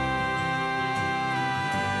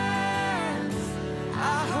 I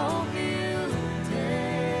hope you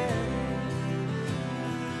dance.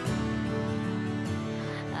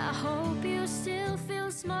 I hope you still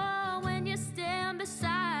feel small when you stand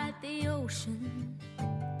beside the ocean.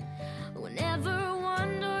 Whenever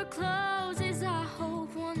one door closes, I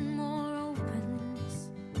hope one more opens.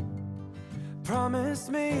 Promise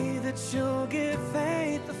me that you'll give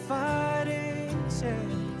faith a fighting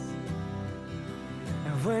chance.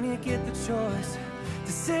 And when you get the choice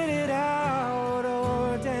to sit it out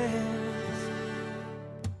or dance,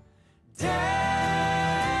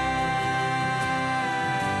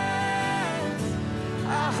 dance.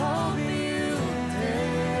 I hope you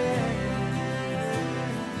dance.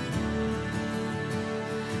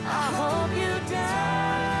 I hope you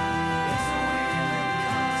dance. It's a weird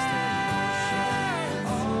constant motion.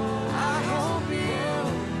 I hope you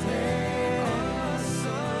dance.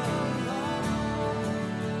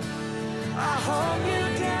 I hope you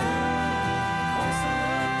dance.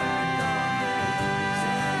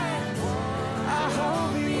 I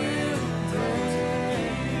hope you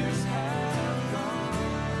dance.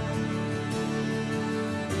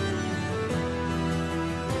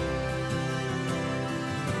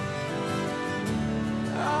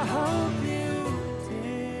 I hope you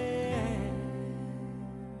dance.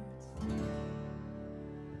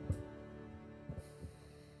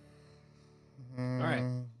 All right.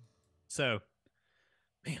 So,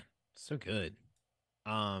 man, so good.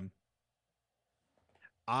 All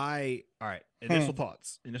right. Initial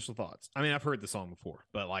thoughts. Initial thoughts. I mean, I've heard the song before,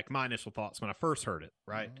 but like my initial thoughts when I first heard it,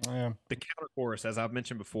 right? Yeah. The counter chorus, as I've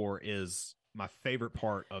mentioned before, is my favorite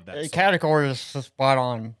part of that The song. category is spot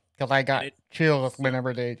on because I got It- chills so-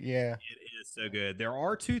 whenever they. Yeah. It is so good. There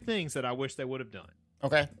are two things that I wish they would have done.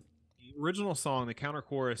 Okay. The original song, the counter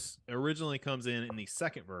chorus, originally comes in the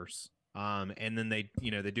second verse, and then they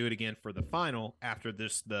do it again for the final after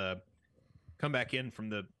the come back in from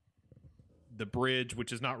the bridge,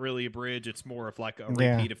 which is not really a bridge; it's more of like a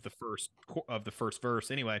Yeah. repeat of the first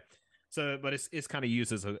verse. Anyway, so but it's kind of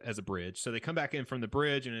used as a bridge. So they come back in from the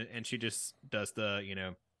bridge, and she just does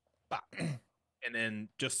the bop, and then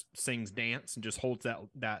just sings dance and just holds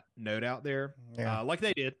that note out there, Yeah. like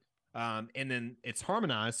they did. And then it's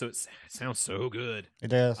harmonized, so it sounds so good.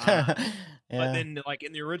 It is. But Yeah. then, like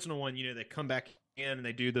in the original one, they come back in and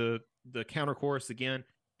they do the counter chorus again.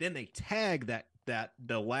 Then they tag that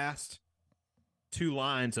the last two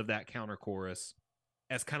lines of that counter chorus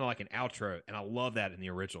as kind of like an outro, and I love that in the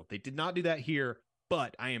original. They did not do that here,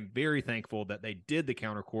 but I am very thankful that they did the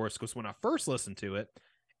counter chorus, because when I first listened to it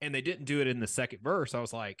and they didn't do it in the second verse, I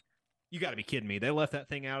was like, "You got to be kidding me!" They left that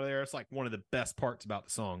thing out of there. It's like one of the best parts about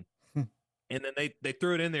the song. And then they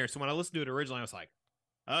threw it in there. So when I listened to it originally, I was like,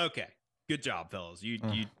 okay, good job, fellas. You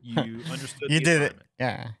understood. You the did it. assignment.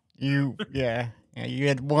 Yeah. You. Yeah. Yeah. You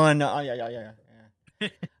had one. Yeah.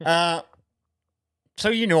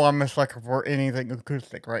 So I'm a sucker for anything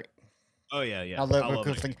acoustic, right? Oh yeah, yeah. I love an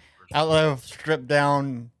acoustic. acoustic version. I love stripped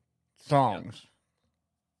down songs.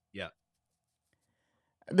 Yeah.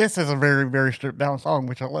 This is a very, very stripped down song,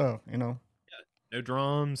 which I love. No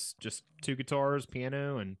drums, just two guitars,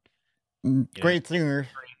 piano, and Great singers.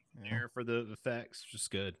 there for the effects.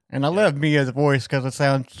 Just good. And I Yeah. love Mia's voice because it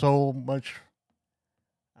sounds so much.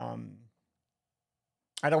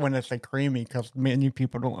 I don't want to say creamy because many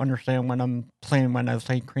people don't understand what I'm saying when I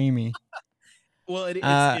say creamy. Well,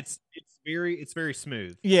 Uh, it's very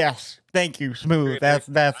smooth. Yes, thank you. Smooth. Very- That's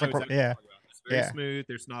I the know exactly what yeah. you're talking about. It's very Yeah. smooth.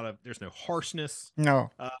 There's no harshness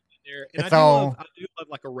No. there. And It's I all- do love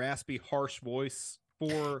like a raspy, harsh voice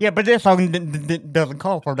for Yeah, but this song doesn't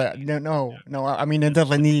call for that. No. I mean, it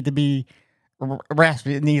doesn't need to be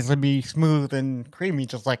raspy. It needs to be smooth and creamy,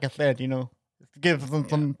 just like I said. It gives them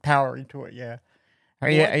some power into it. Yeah.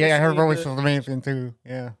 Well, Yeah. like Yeah. Her basically voice is the- amazing too.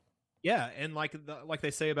 Yeah. Yeah, and like they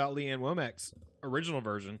say about Leanne Womack's original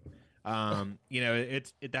version,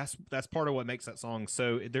 that's part of what makes that song.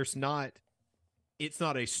 So there's not it's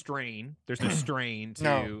not a strain. There's no strain to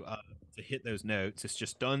No. to hit those notes. It's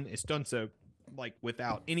just done. It's done so like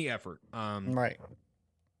without any effort. Right.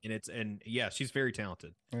 And yeah, she's very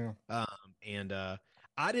talented. Yeah. And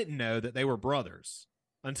I didn't know that they were brothers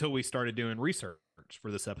until we started doing research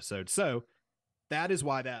for this episode. So that is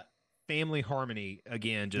why that family harmony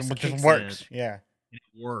again just kicks works. in. Yeah. It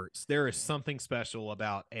works. There is something special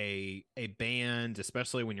about a band,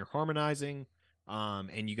 especially when you're harmonizing.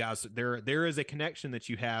 And you guys, there is a connection that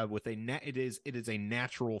you have with it is a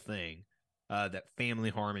natural thing, that family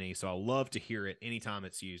harmony. So I love to hear it anytime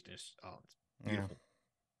it's used. It's beautiful.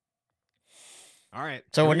 All right.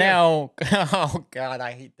 So here we go. now, oh God,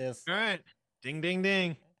 I hate this. All right. Ding, ding,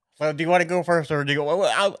 ding. So do you want to go first or do you go?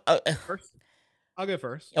 Well, First, I'll go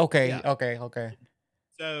first. okay, Yeah. okay.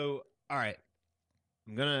 So, all right.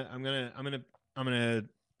 I'm gonna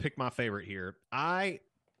pick my favorite here. I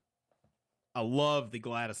love the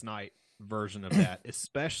Gladys Knight version of that,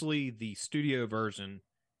 especially the studio version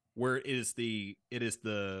where it is the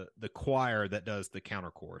choir that does the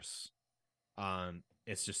counter chorus.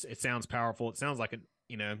 It sounds powerful. It sounds like a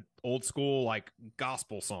old school like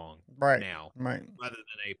gospel song Right. now Right. rather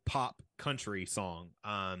than a pop country song.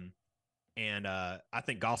 And I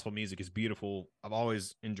think gospel music is beautiful. I've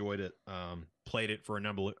always enjoyed it. Played it for a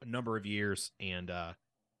number of years, and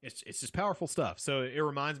it's just powerful stuff. So it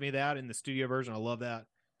reminds me of that in the studio version. I love that.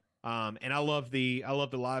 And I love the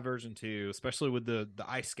live version too, especially with the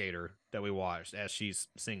ice skater that we watched as she's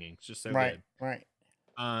singing. It's just so Right. good.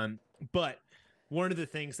 Right. But one of the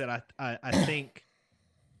things that I think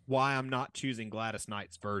why I'm not choosing Gladys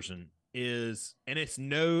Knight's version is, and it's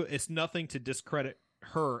nothing to discredit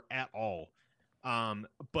her at all.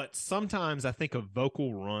 But sometimes I think a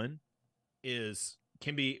vocal run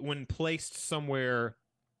can be, when placed somewhere,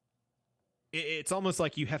 it's almost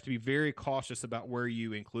like you have to be very cautious about where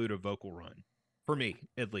you include a vocal run, for me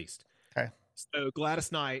at least. Okay. So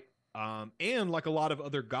Gladys Knight, and like a lot of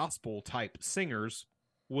other gospel type singers,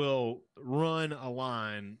 will run a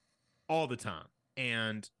line all the time.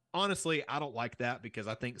 And honestly, I don't like that, because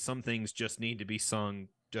I think some things just need to be sung.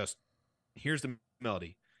 Just here's the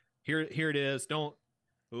melody. Here it is. Don't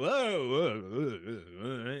kind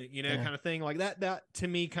of thing like that. That to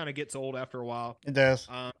me kind of gets old after a while. It does.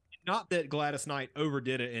 Not that Gladys Knight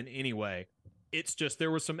overdid it in any way. It's just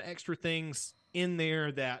there were some extra things in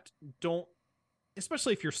there that don't,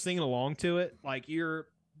 especially if you're singing along to it, like she's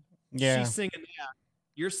singing that,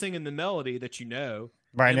 you're singing the melody that you know.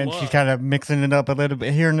 Right, and she's love. kind of mixing it up a little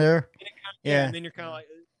bit here and there. Yeah. And then you're kind of like,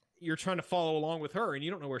 you're trying to follow along with her, and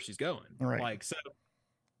you don't know where she's going. Right. Like, so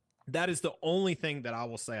that is the only thing that I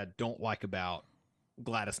will say I don't like about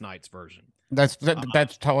Gladys Knight's version. That's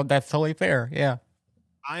totally fair. Yeah.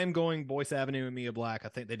 I am going Boyce Avenue and Mia Black. I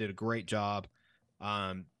think they did a great job.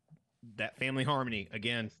 That family harmony,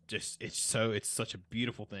 again, just it's such a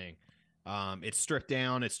beautiful thing. It's stripped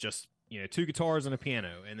down. It's just, two guitars and a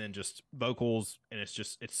piano, and then just vocals, and it's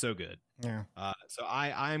so good. Yeah. So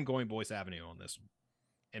I am going Boyce Avenue on this one,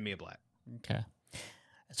 and Mia Black. Okay.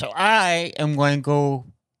 So I am going to go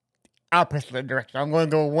opposite direction. I'm going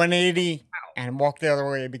to go 180 and walk the other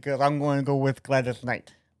way, because I'm going to go with Gladys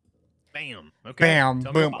Knight. Bam. Okay. Bam.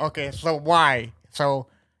 Tell me Boom. why. Okay. So why? So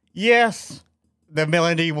yes, the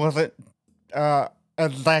melody wasn't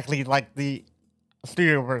exactly like the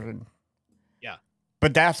studio version. Yeah.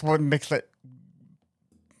 But that's what makes it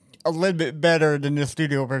a little bit better than the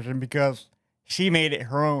studio version, because she made it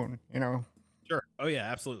her own, Sure. Oh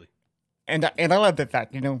yeah, absolutely. And I love the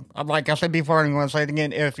fact, like I said before, I'm going to say it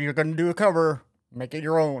again, if you're going to do a cover, make it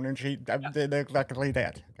your own. And she did exactly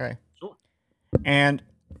that. Okay. Sure. And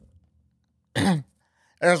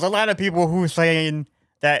there's a lot of people who are saying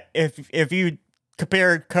that if you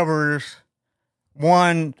compare covers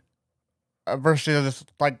one versus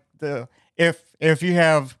like if you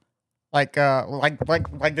have like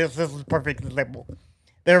this is a perfect example.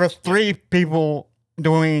 There was 3 people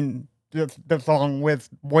doing the song with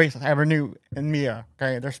Boyce Avenue and Mia.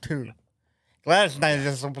 Okay, there's 2. Gladys Knight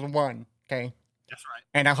is just one. Okay. That's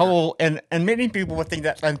right. And and many people would think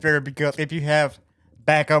that's unfair, because if you have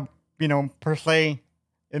backup, per se,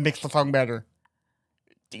 it makes the song better.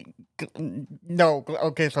 No,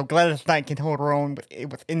 okay, so Gladys Knight can hold her own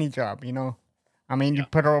with any job, I mean, you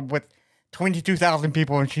put her up with 22,000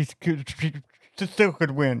 people and she still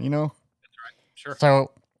could win, That's right. Sure.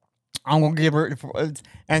 So I'm gonna give her,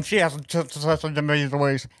 and she has such an amazing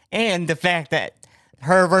voice, and the fact that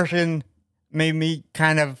her version made me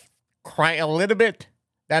kind of cry a little bit.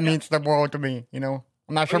 That means the world to me. I'm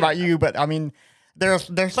not sure about you, but I mean, there's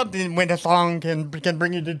something when a song can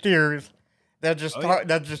bring you to tears. That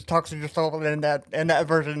just talks to your soul, and that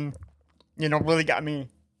version really got me.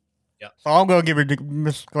 Yeah. So I'll go give it to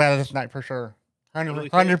Miss Gladys Knight for sure. Totally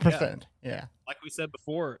fair, 100%. Yeah. Like we said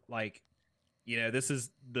before, like, this is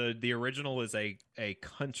the original is a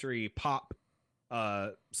country pop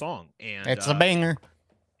song, and It's a banger.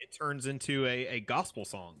 it turns into a gospel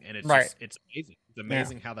song, and it's Right. just, it's amazing. It's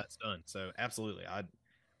amazing how that's done. So absolutely,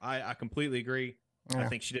 I completely agree. I Yeah.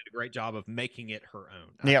 think she did a great job of making it her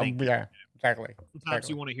own. Yeah, I think yeah, exactly. sometimes exactly.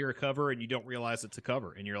 you want to hear a cover and you don't realize it's a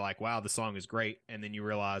cover, and you're like, wow, the song is great, and then you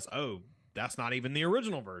realize, oh, that's not even the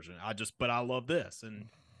original version. But I love this. And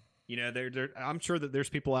I'm sure that there's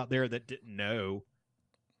people out there that didn't know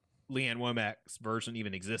Leanne Womack's version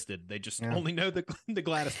even existed. They just Yeah. only know the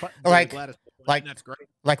Gladys Like- Gladys like- and that's great.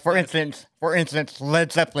 Like for Yeah. instance,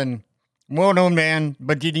 Led Zeppelin, well-known band,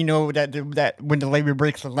 but did you know that When the Labor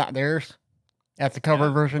Breaks is not theirs? That's the cover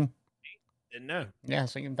Yeah. version. Didn't know. Yeah,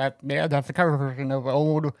 so that's the cover version of an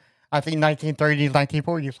old, I think 1930s,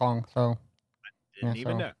 1940s song. So Didn't Yeah,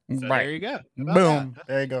 even so- know. So right. there you go. How about boom, that?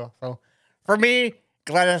 there you go. So for me,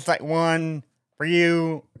 Gladys Knight won. For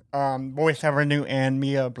you, Voice Avenue and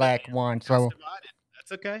Mia Black won. That's So divided.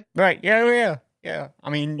 That's okay. right, yeah. I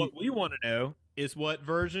mean, What we want to know is what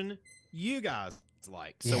version you guys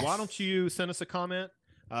like. So why Yes. don't you send us a comment,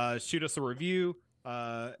 shoot us a review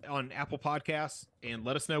on Apple Podcasts, and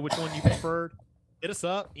let us know which one you preferred. Hit us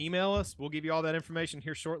up, email us. We'll give you all that information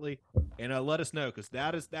here shortly, and let us know, because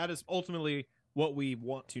that is ultimately what we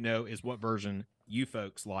want to know, is what version you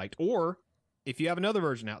folks liked, or if you have another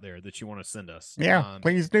version out there that you want to send us. yeah,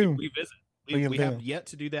 please do. We visit. Please We do. have yet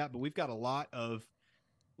to do that, but we've got a lot of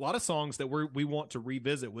songs that we want to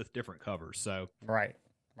revisit with different covers. So Right.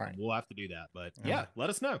 we'll have to do that. But Yeah. yeah, let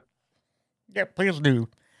us know. Yeah, please do.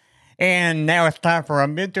 And now it's time for a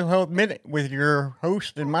mental health minute with your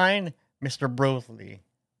host and mine, Mr. Brosley.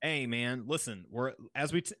 Hey man, listen, we're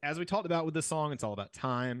as we talked about with this song, it's all about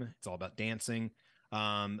time, it's all about dancing.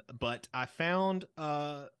 But I found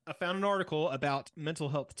an article about mental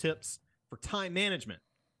health tips for time management.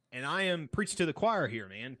 And I am preaching to the choir here,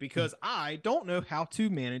 man, because I don't know how to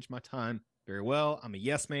manage my time very well. I'm a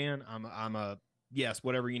yes man. I'm a yes,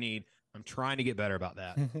 whatever you need. I'm trying to get better about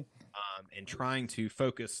that. And trying to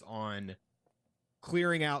focus on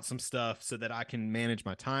clearing out some stuff so that I can manage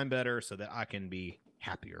my time better, so that I can be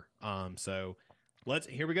happier. So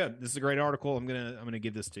here we go. This is a great article. I'm gonna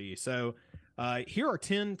give this to you. So here are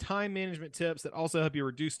 10 time management tips that also help you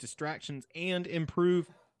reduce distractions and improve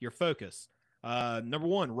your focus. Number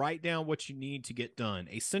 1, write down what you need to get done.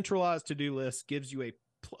 A centralized to-do list gives you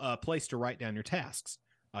a place to write down your tasks.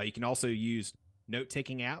 You can also use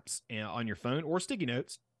note-taking apps on your phone or sticky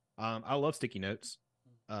notes. I love sticky notes.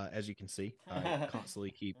 As you can see, I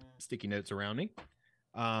constantly keep sticky notes around me.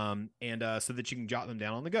 And so that you can jot them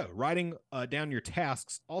down on the go. Writing down your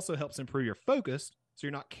tasks also helps improve your focus, so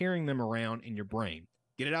you're not carrying them around in your brain.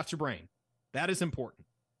 Get it out your brain. That is important.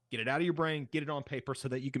 Get it out of your brain, get it on paper so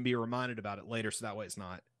that you can be reminded about it later, so that way it's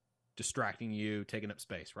not distracting you, taking up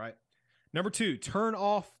space, right? Number 2, turn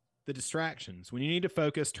off the distractions. When you need to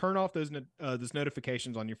focus, turn off those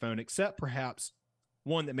notifications on your phone, except perhaps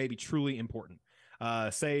one that may be truly important.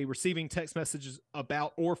 Say receiving text messages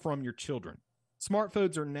about or from your children.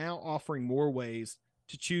 Smartphones are now offering more ways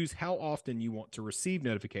to choose how often you want to receive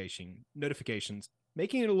notifications,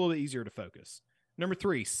 making it a little bit easier to focus. Number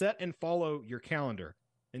 3, set and follow your calendar.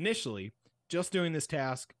 Initially, just doing this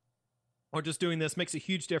task or just doing this makes a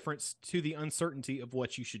huge difference to the uncertainty of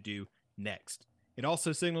what you should do next. It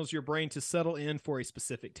also signals your brain to settle in for a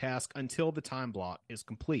specific task until the time block is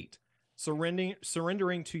complete.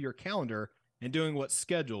 Surrendering to your calendar and doing what's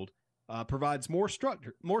scheduled provides more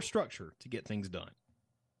structure to get things done.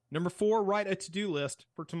 Number 4, write a to-do list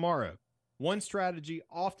for tomorrow. One strategy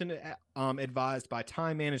often advised by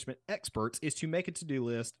time management experts is to make a to-do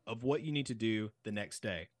list of what you need to do the next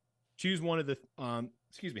day. Choose one of the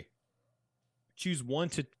choose one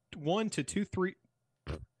to two, three.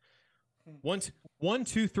 One,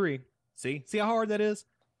 two, three. See how hard that is?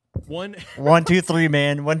 1, 2, 3,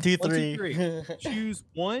 man. 1, 2, 3. 1, 2, 3. Choose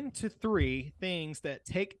 1 to 3 things that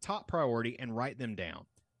take top priority and write them down.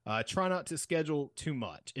 Try not to schedule too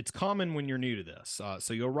much. It's common when you're new to this.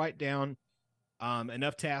 So you'll write down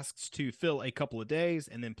enough tasks to fill a couple of days,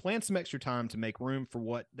 and then plan some extra time to make room for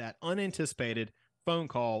what that unanticipated phone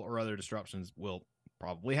call or other disruptions will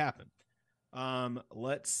probably happen.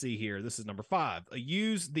 Let's see here. This is number 5.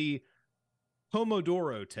 Use the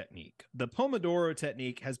Pomodoro technique. The Pomodoro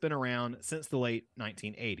technique has been around since the late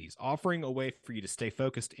 1980s, offering a way for you to stay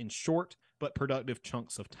focused in short but productive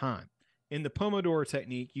chunks of time. In the Pomodoro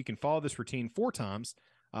technique, you can follow this routine 4 times,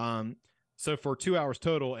 so for 2 hours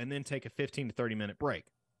total, and then take a 15 to 30 minute break.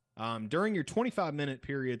 During your 25-minute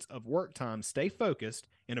periods of work time, stay focused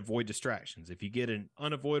and avoid distractions. If you get an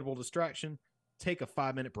unavoidable distraction, take a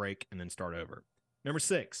 5-minute break and then start over. Number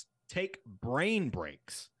 6, take brain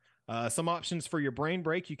breaks. Some options for your brain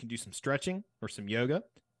break: you can do some stretching or some yoga,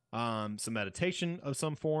 some meditation of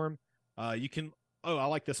some form. You can, I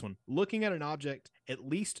like this one, looking at an object at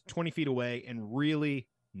least 20 feet away and really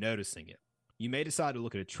noticing it. You may decide to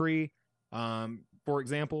look at a tree, for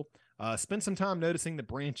example. Spend some time noticing the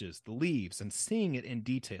branches, the leaves, and seeing it in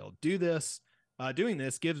detail. Doing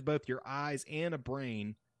this gives both your eyes and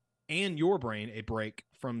your brain a break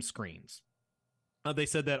from screens. They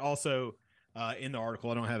said that also in the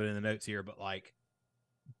article. I don't have it in the notes here, but like,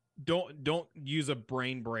 don't use a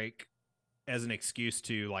brain break as an excuse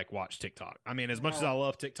to like watch TikTok. I mean, as much as I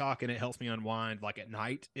love TikTok and it helps me unwind, like at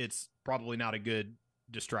night, it's probably not a good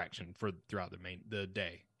distraction for throughout the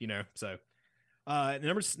day, you know? So,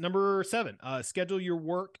 number 7, schedule your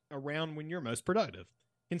work around when you're most productive.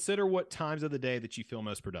 Consider what times of the day that you feel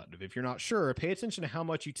most productive. If you're not sure, pay attention to how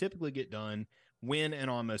much you typically get done when and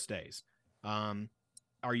on most days.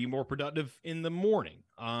 Are you more productive in the morning,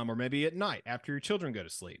 or maybe at night after your children go to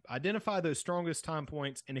sleep? Identify those strongest time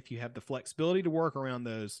points, and if you have the flexibility to work around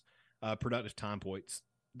those productive time points,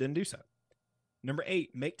 then do so. Number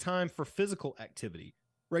 8, make time for physical activity.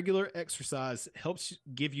 Regular exercise helps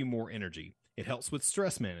give you more energy. It helps with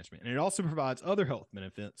stress management, and it also provides other health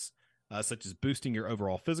benefits, such as boosting your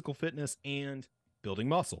overall physical fitness and building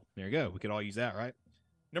muscle. There you go. We could all use that, right?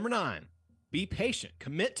 Number 9, be patient.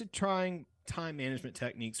 Commit to trying time management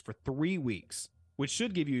techniques for 3 weeks, which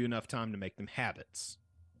should give you enough time to make them habits.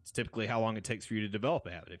 It's typically how long it takes for you to develop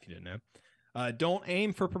a habit, if you didn't know. Don't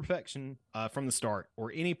aim for perfection from the start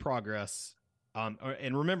or any progress.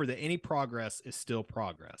 And remember that any progress is still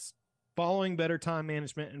progress. Following better time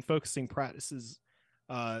management and focusing practices,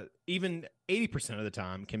 even 80% of the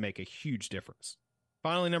time, can make a huge difference.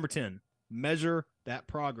 Finally, number 10, measure that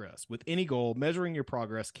progress. With any goal, measuring your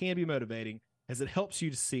progress can be motivating, as it helps you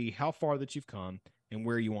to see how far that you've come and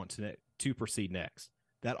where you want to proceed next.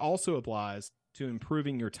 That also applies to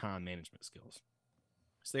improving your time management skills.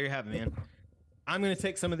 So there you have it, man. I'm going to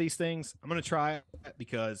take some of these things. I'm going to try it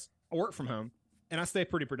because I work from home and I stay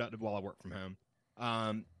pretty productive while I work from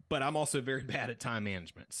home. But I'm also very bad at time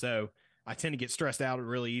management. So I tend to get stressed out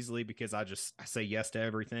really easily because I say yes to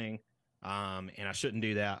everything. And I shouldn't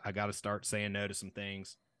do that. I got to start saying no to some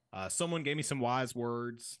things. Someone gave me some wise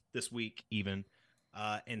words this week even,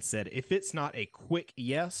 and said, if it's not a quick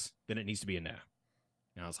yes, then it needs to be a no.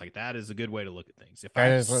 And I was like, that is a good way to look at things. If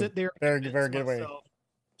I sit there and very good way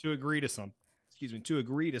to agree to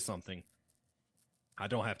something, I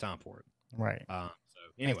don't have time for it. Right. So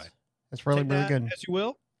anyway, that's really, really good. As you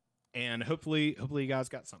will. And hopefully you guys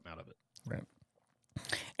got something out of it. Right.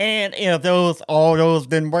 And if all those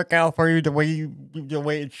didn't work out for you the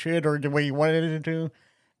way it should or the way you wanted it to,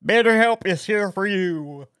 BetterHelp is here for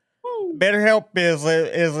you. Woo. BetterHelp is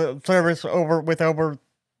a service with over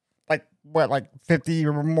 50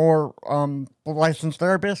 or more licensed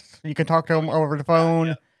therapists. You can talk to them over the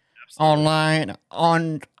phone, online,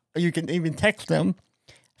 you can even text them.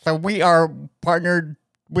 So we are partnered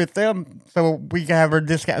with them, so we have a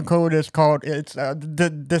discount code.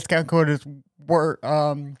 The discount code is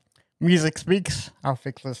Music Speaks. I'll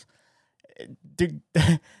fix this.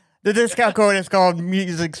 The discount code is called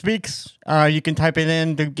Music Speaks. You can type it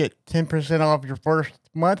in to get 10% off your first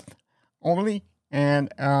month only. And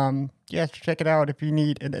check it out if you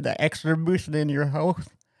need the extra boost in your health.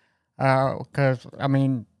 Because I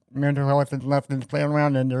mean, mental health is nothing to play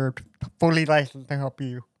around, and they're fully licensed to help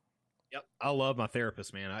you. Yep, I love my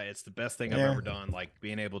therapist, man. It's the best thing I've ever done. Like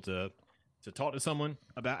being able to talk to someone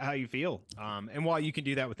about how you feel. And while you can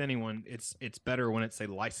do that with anyone, it's better when it's a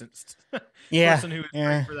licensed person who is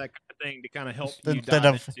trained for that kind of thing to kind of help you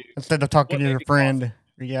instead of talking to your friend.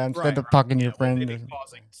 Instead of talking to your friend,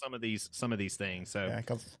 causing some of these things. So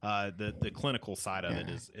the clinical side of it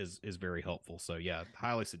is very helpful. So yeah,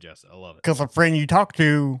 highly suggest it. I love it. Because a friend you talk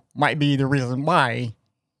to might be the reason why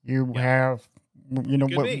you have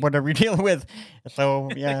whatever you're dealing with. So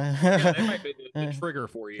that might be the trigger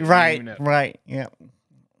for you. Right. Yeah.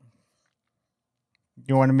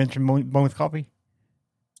 You want to mention Bones Coffee?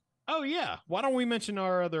 Oh yeah. Why don't we mention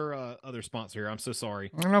our other sponsor here? I'm so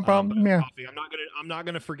sorry. No problem. Bones Coffee. I'm not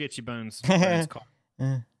gonna forget you, Bones. Bones Coffee.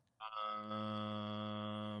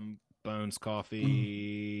 Bones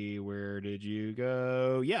Coffee. Where did you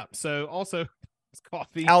go? Yeah. So also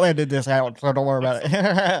coffee. I'll edit this out, so don't worry about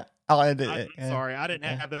it. I'll edit it. Sorry, I didn't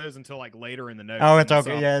have those until like later in the notes. Oh, it's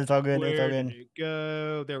okay. Yeah, it's all good. Where did it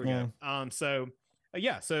go? There we go. So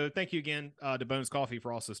thank you again to Bones Coffee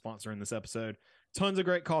for also sponsoring this episode. Tons of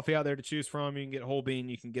great coffee out there to choose from. You can get whole bean,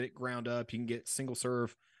 you can get it ground up, you can get single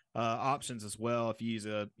serve options as well if you use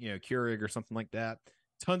a Keurig or something like that.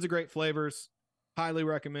 Tons of great flavors. Highly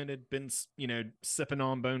recommended. Been sipping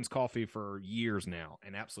on Bones Coffee for years now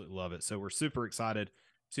and absolutely love it. So we're super excited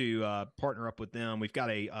to partner up with them. We've got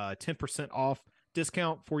a 10% off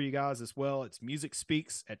discount for you guys as well. It's Music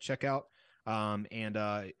Speaks at checkout. And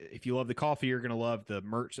if you love the coffee, you're going to love the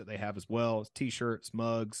merch that they have as well. T-shirts,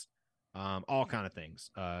 mugs, all kind of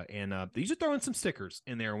things. And they usually throw in some stickers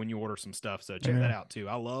in there when you order some stuff. So check that out too.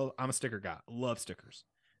 I'm a sticker guy. I love stickers.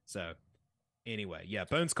 So anyway, yeah,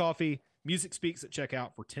 Bones Coffee, Music Speaks at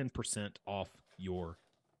checkout for 10% off your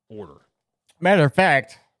order. Matter of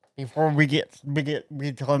fact, before we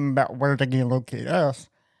tell them about where they can locate us.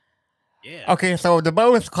 Yeah. Okay, so the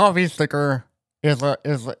Bones Coffee sticker is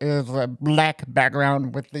a black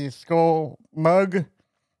background with the skull mug.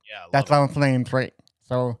 Yeah. That's on flames, right?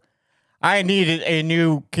 So I needed a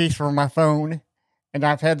new case for my phone, and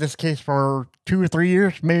I've had this case for 2 or 3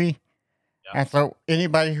 years, maybe. Yeah. And so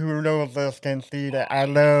anybody who knows this can see that I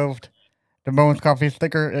loved the Bones Coffee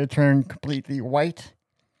sticker. It turned completely white.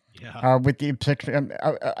 Yeah. With the picture,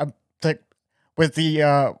 with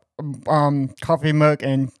the coffee mug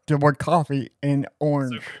and the word coffee in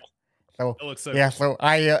orange. So it looks so yeah. cool. So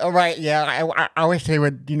I always say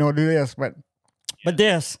would do this, but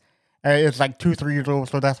this it's like 2-3 years old,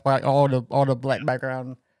 so that's why all the black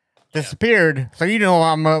background disappeared. So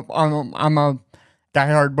I'm a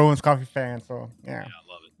diehard Bones Coffee fan. So yeah,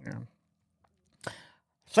 I love it. Yeah.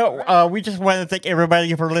 So we just want to thank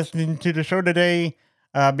everybody for listening to the show today.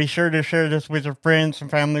 Be sure to share this with your friends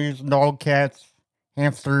and families, dog, cats,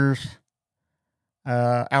 hamsters,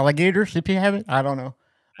 alligators, if you have it. I don't know.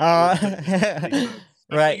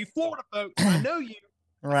 Right. You Florida folks, I know you.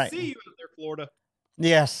 Right. I see you out there, Florida.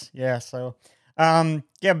 Yes. Yeah. So,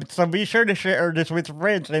 so be sure to share this with your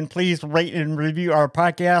friends, and please rate and review our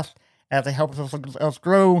podcast as it helps us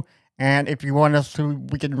grow. And if you want us to,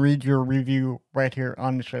 we can read your review right here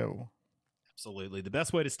on the show. Absolutely. The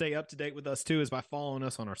best way to stay up to date with us, too, is by following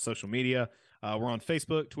us on our social media. We're on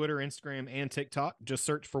Facebook, Twitter, Instagram, and TikTok. Just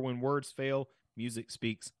search for When Words Fail, Music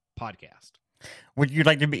Speaks Podcast. Would you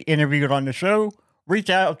like to be interviewed on the show?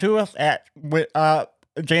 Reach out to us at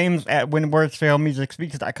James at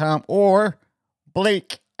whenwordsfailmusicspeaks.com or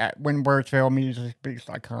Blake at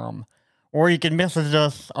whenwordsfailmusicspeaks.com. Or you can message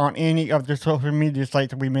us on any of the social media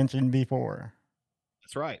sites we mentioned before.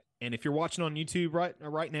 That's right. And if you're watching on YouTube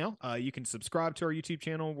right now, you can subscribe to our YouTube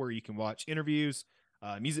channel where you can watch interviews,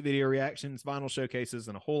 music video reactions, vinyl showcases,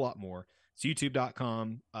 and a whole lot more. It's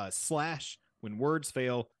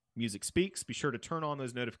youtube.com/whenwordsfailmusicspeaks. Be sure to turn on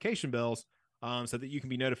those notification bells so that you can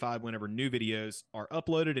be notified whenever new videos are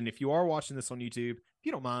uploaded. And if you are watching this on YouTube, if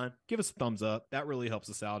you don't mind, give us a thumbs up. That really helps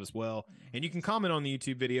us out as well. And you can comment on the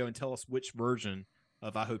YouTube video and tell us which version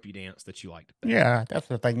of I Hope You Dance that you liked. Yeah, that's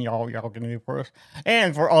the thing y'all can do for us.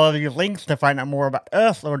 And for all of you links to find out more about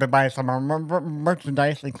us or to buy some of our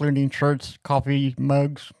merchandise, including shirts, coffee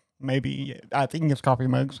mugs, maybe, I think it's coffee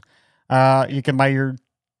mugs. You can buy your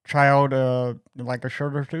child like a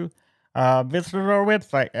shirt or two. Visit our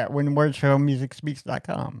website at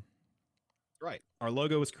whenwordsfailmusicspeaks.com. Right. Our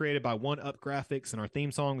logo was created by One Up Graphics, and our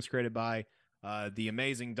theme song was created by the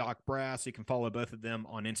amazing Doc Brass. You can follow both of them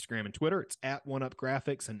on Instagram and Twitter. It's at One Up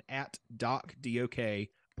Graphics and at Doc DOK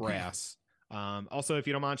Brass. Also, if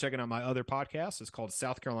you don't mind checking out my other podcast, it's called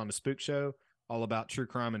South Carolina Spook Show, all about true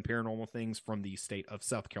crime and paranormal things from the state of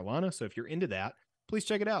South Carolina. So if you're into that, please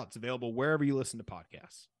check it out. It's available wherever you listen to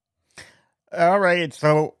podcasts. All right.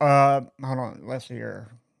 So, hold on. Let's see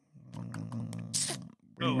here.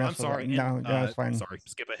 I'm sorry. No, that's fine. Sorry,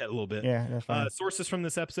 skip ahead a little bit. Yeah, that's fine. Sources from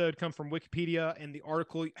this episode come from Wikipedia, and the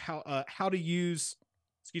article how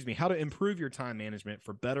to improve your time management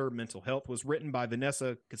for better mental health was written by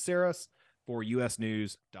Vanessa Caceres for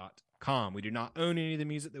usnews.com. We do not own any of the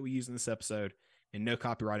music that we use in this episode, and no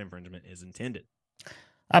copyright infringement is intended.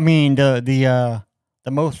 I mean, the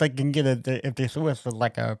most they can get if they sue us is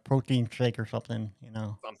like a protein shake or something,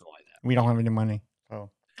 Something like that. We don't have any money,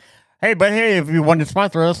 so. Hey, if you want to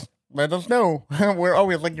sponsor us, let us know. We're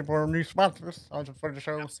always looking for new sponsors for the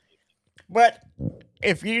show. Absolutely. But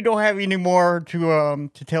if you don't have any more to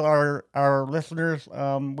tell our listeners,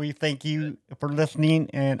 we thank you for listening,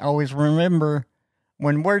 and always remember,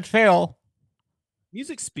 when words fail,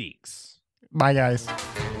 music speaks. Bye, guys.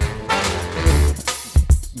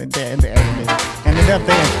 And enough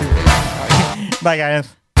dance. Bye,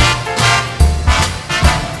 guys.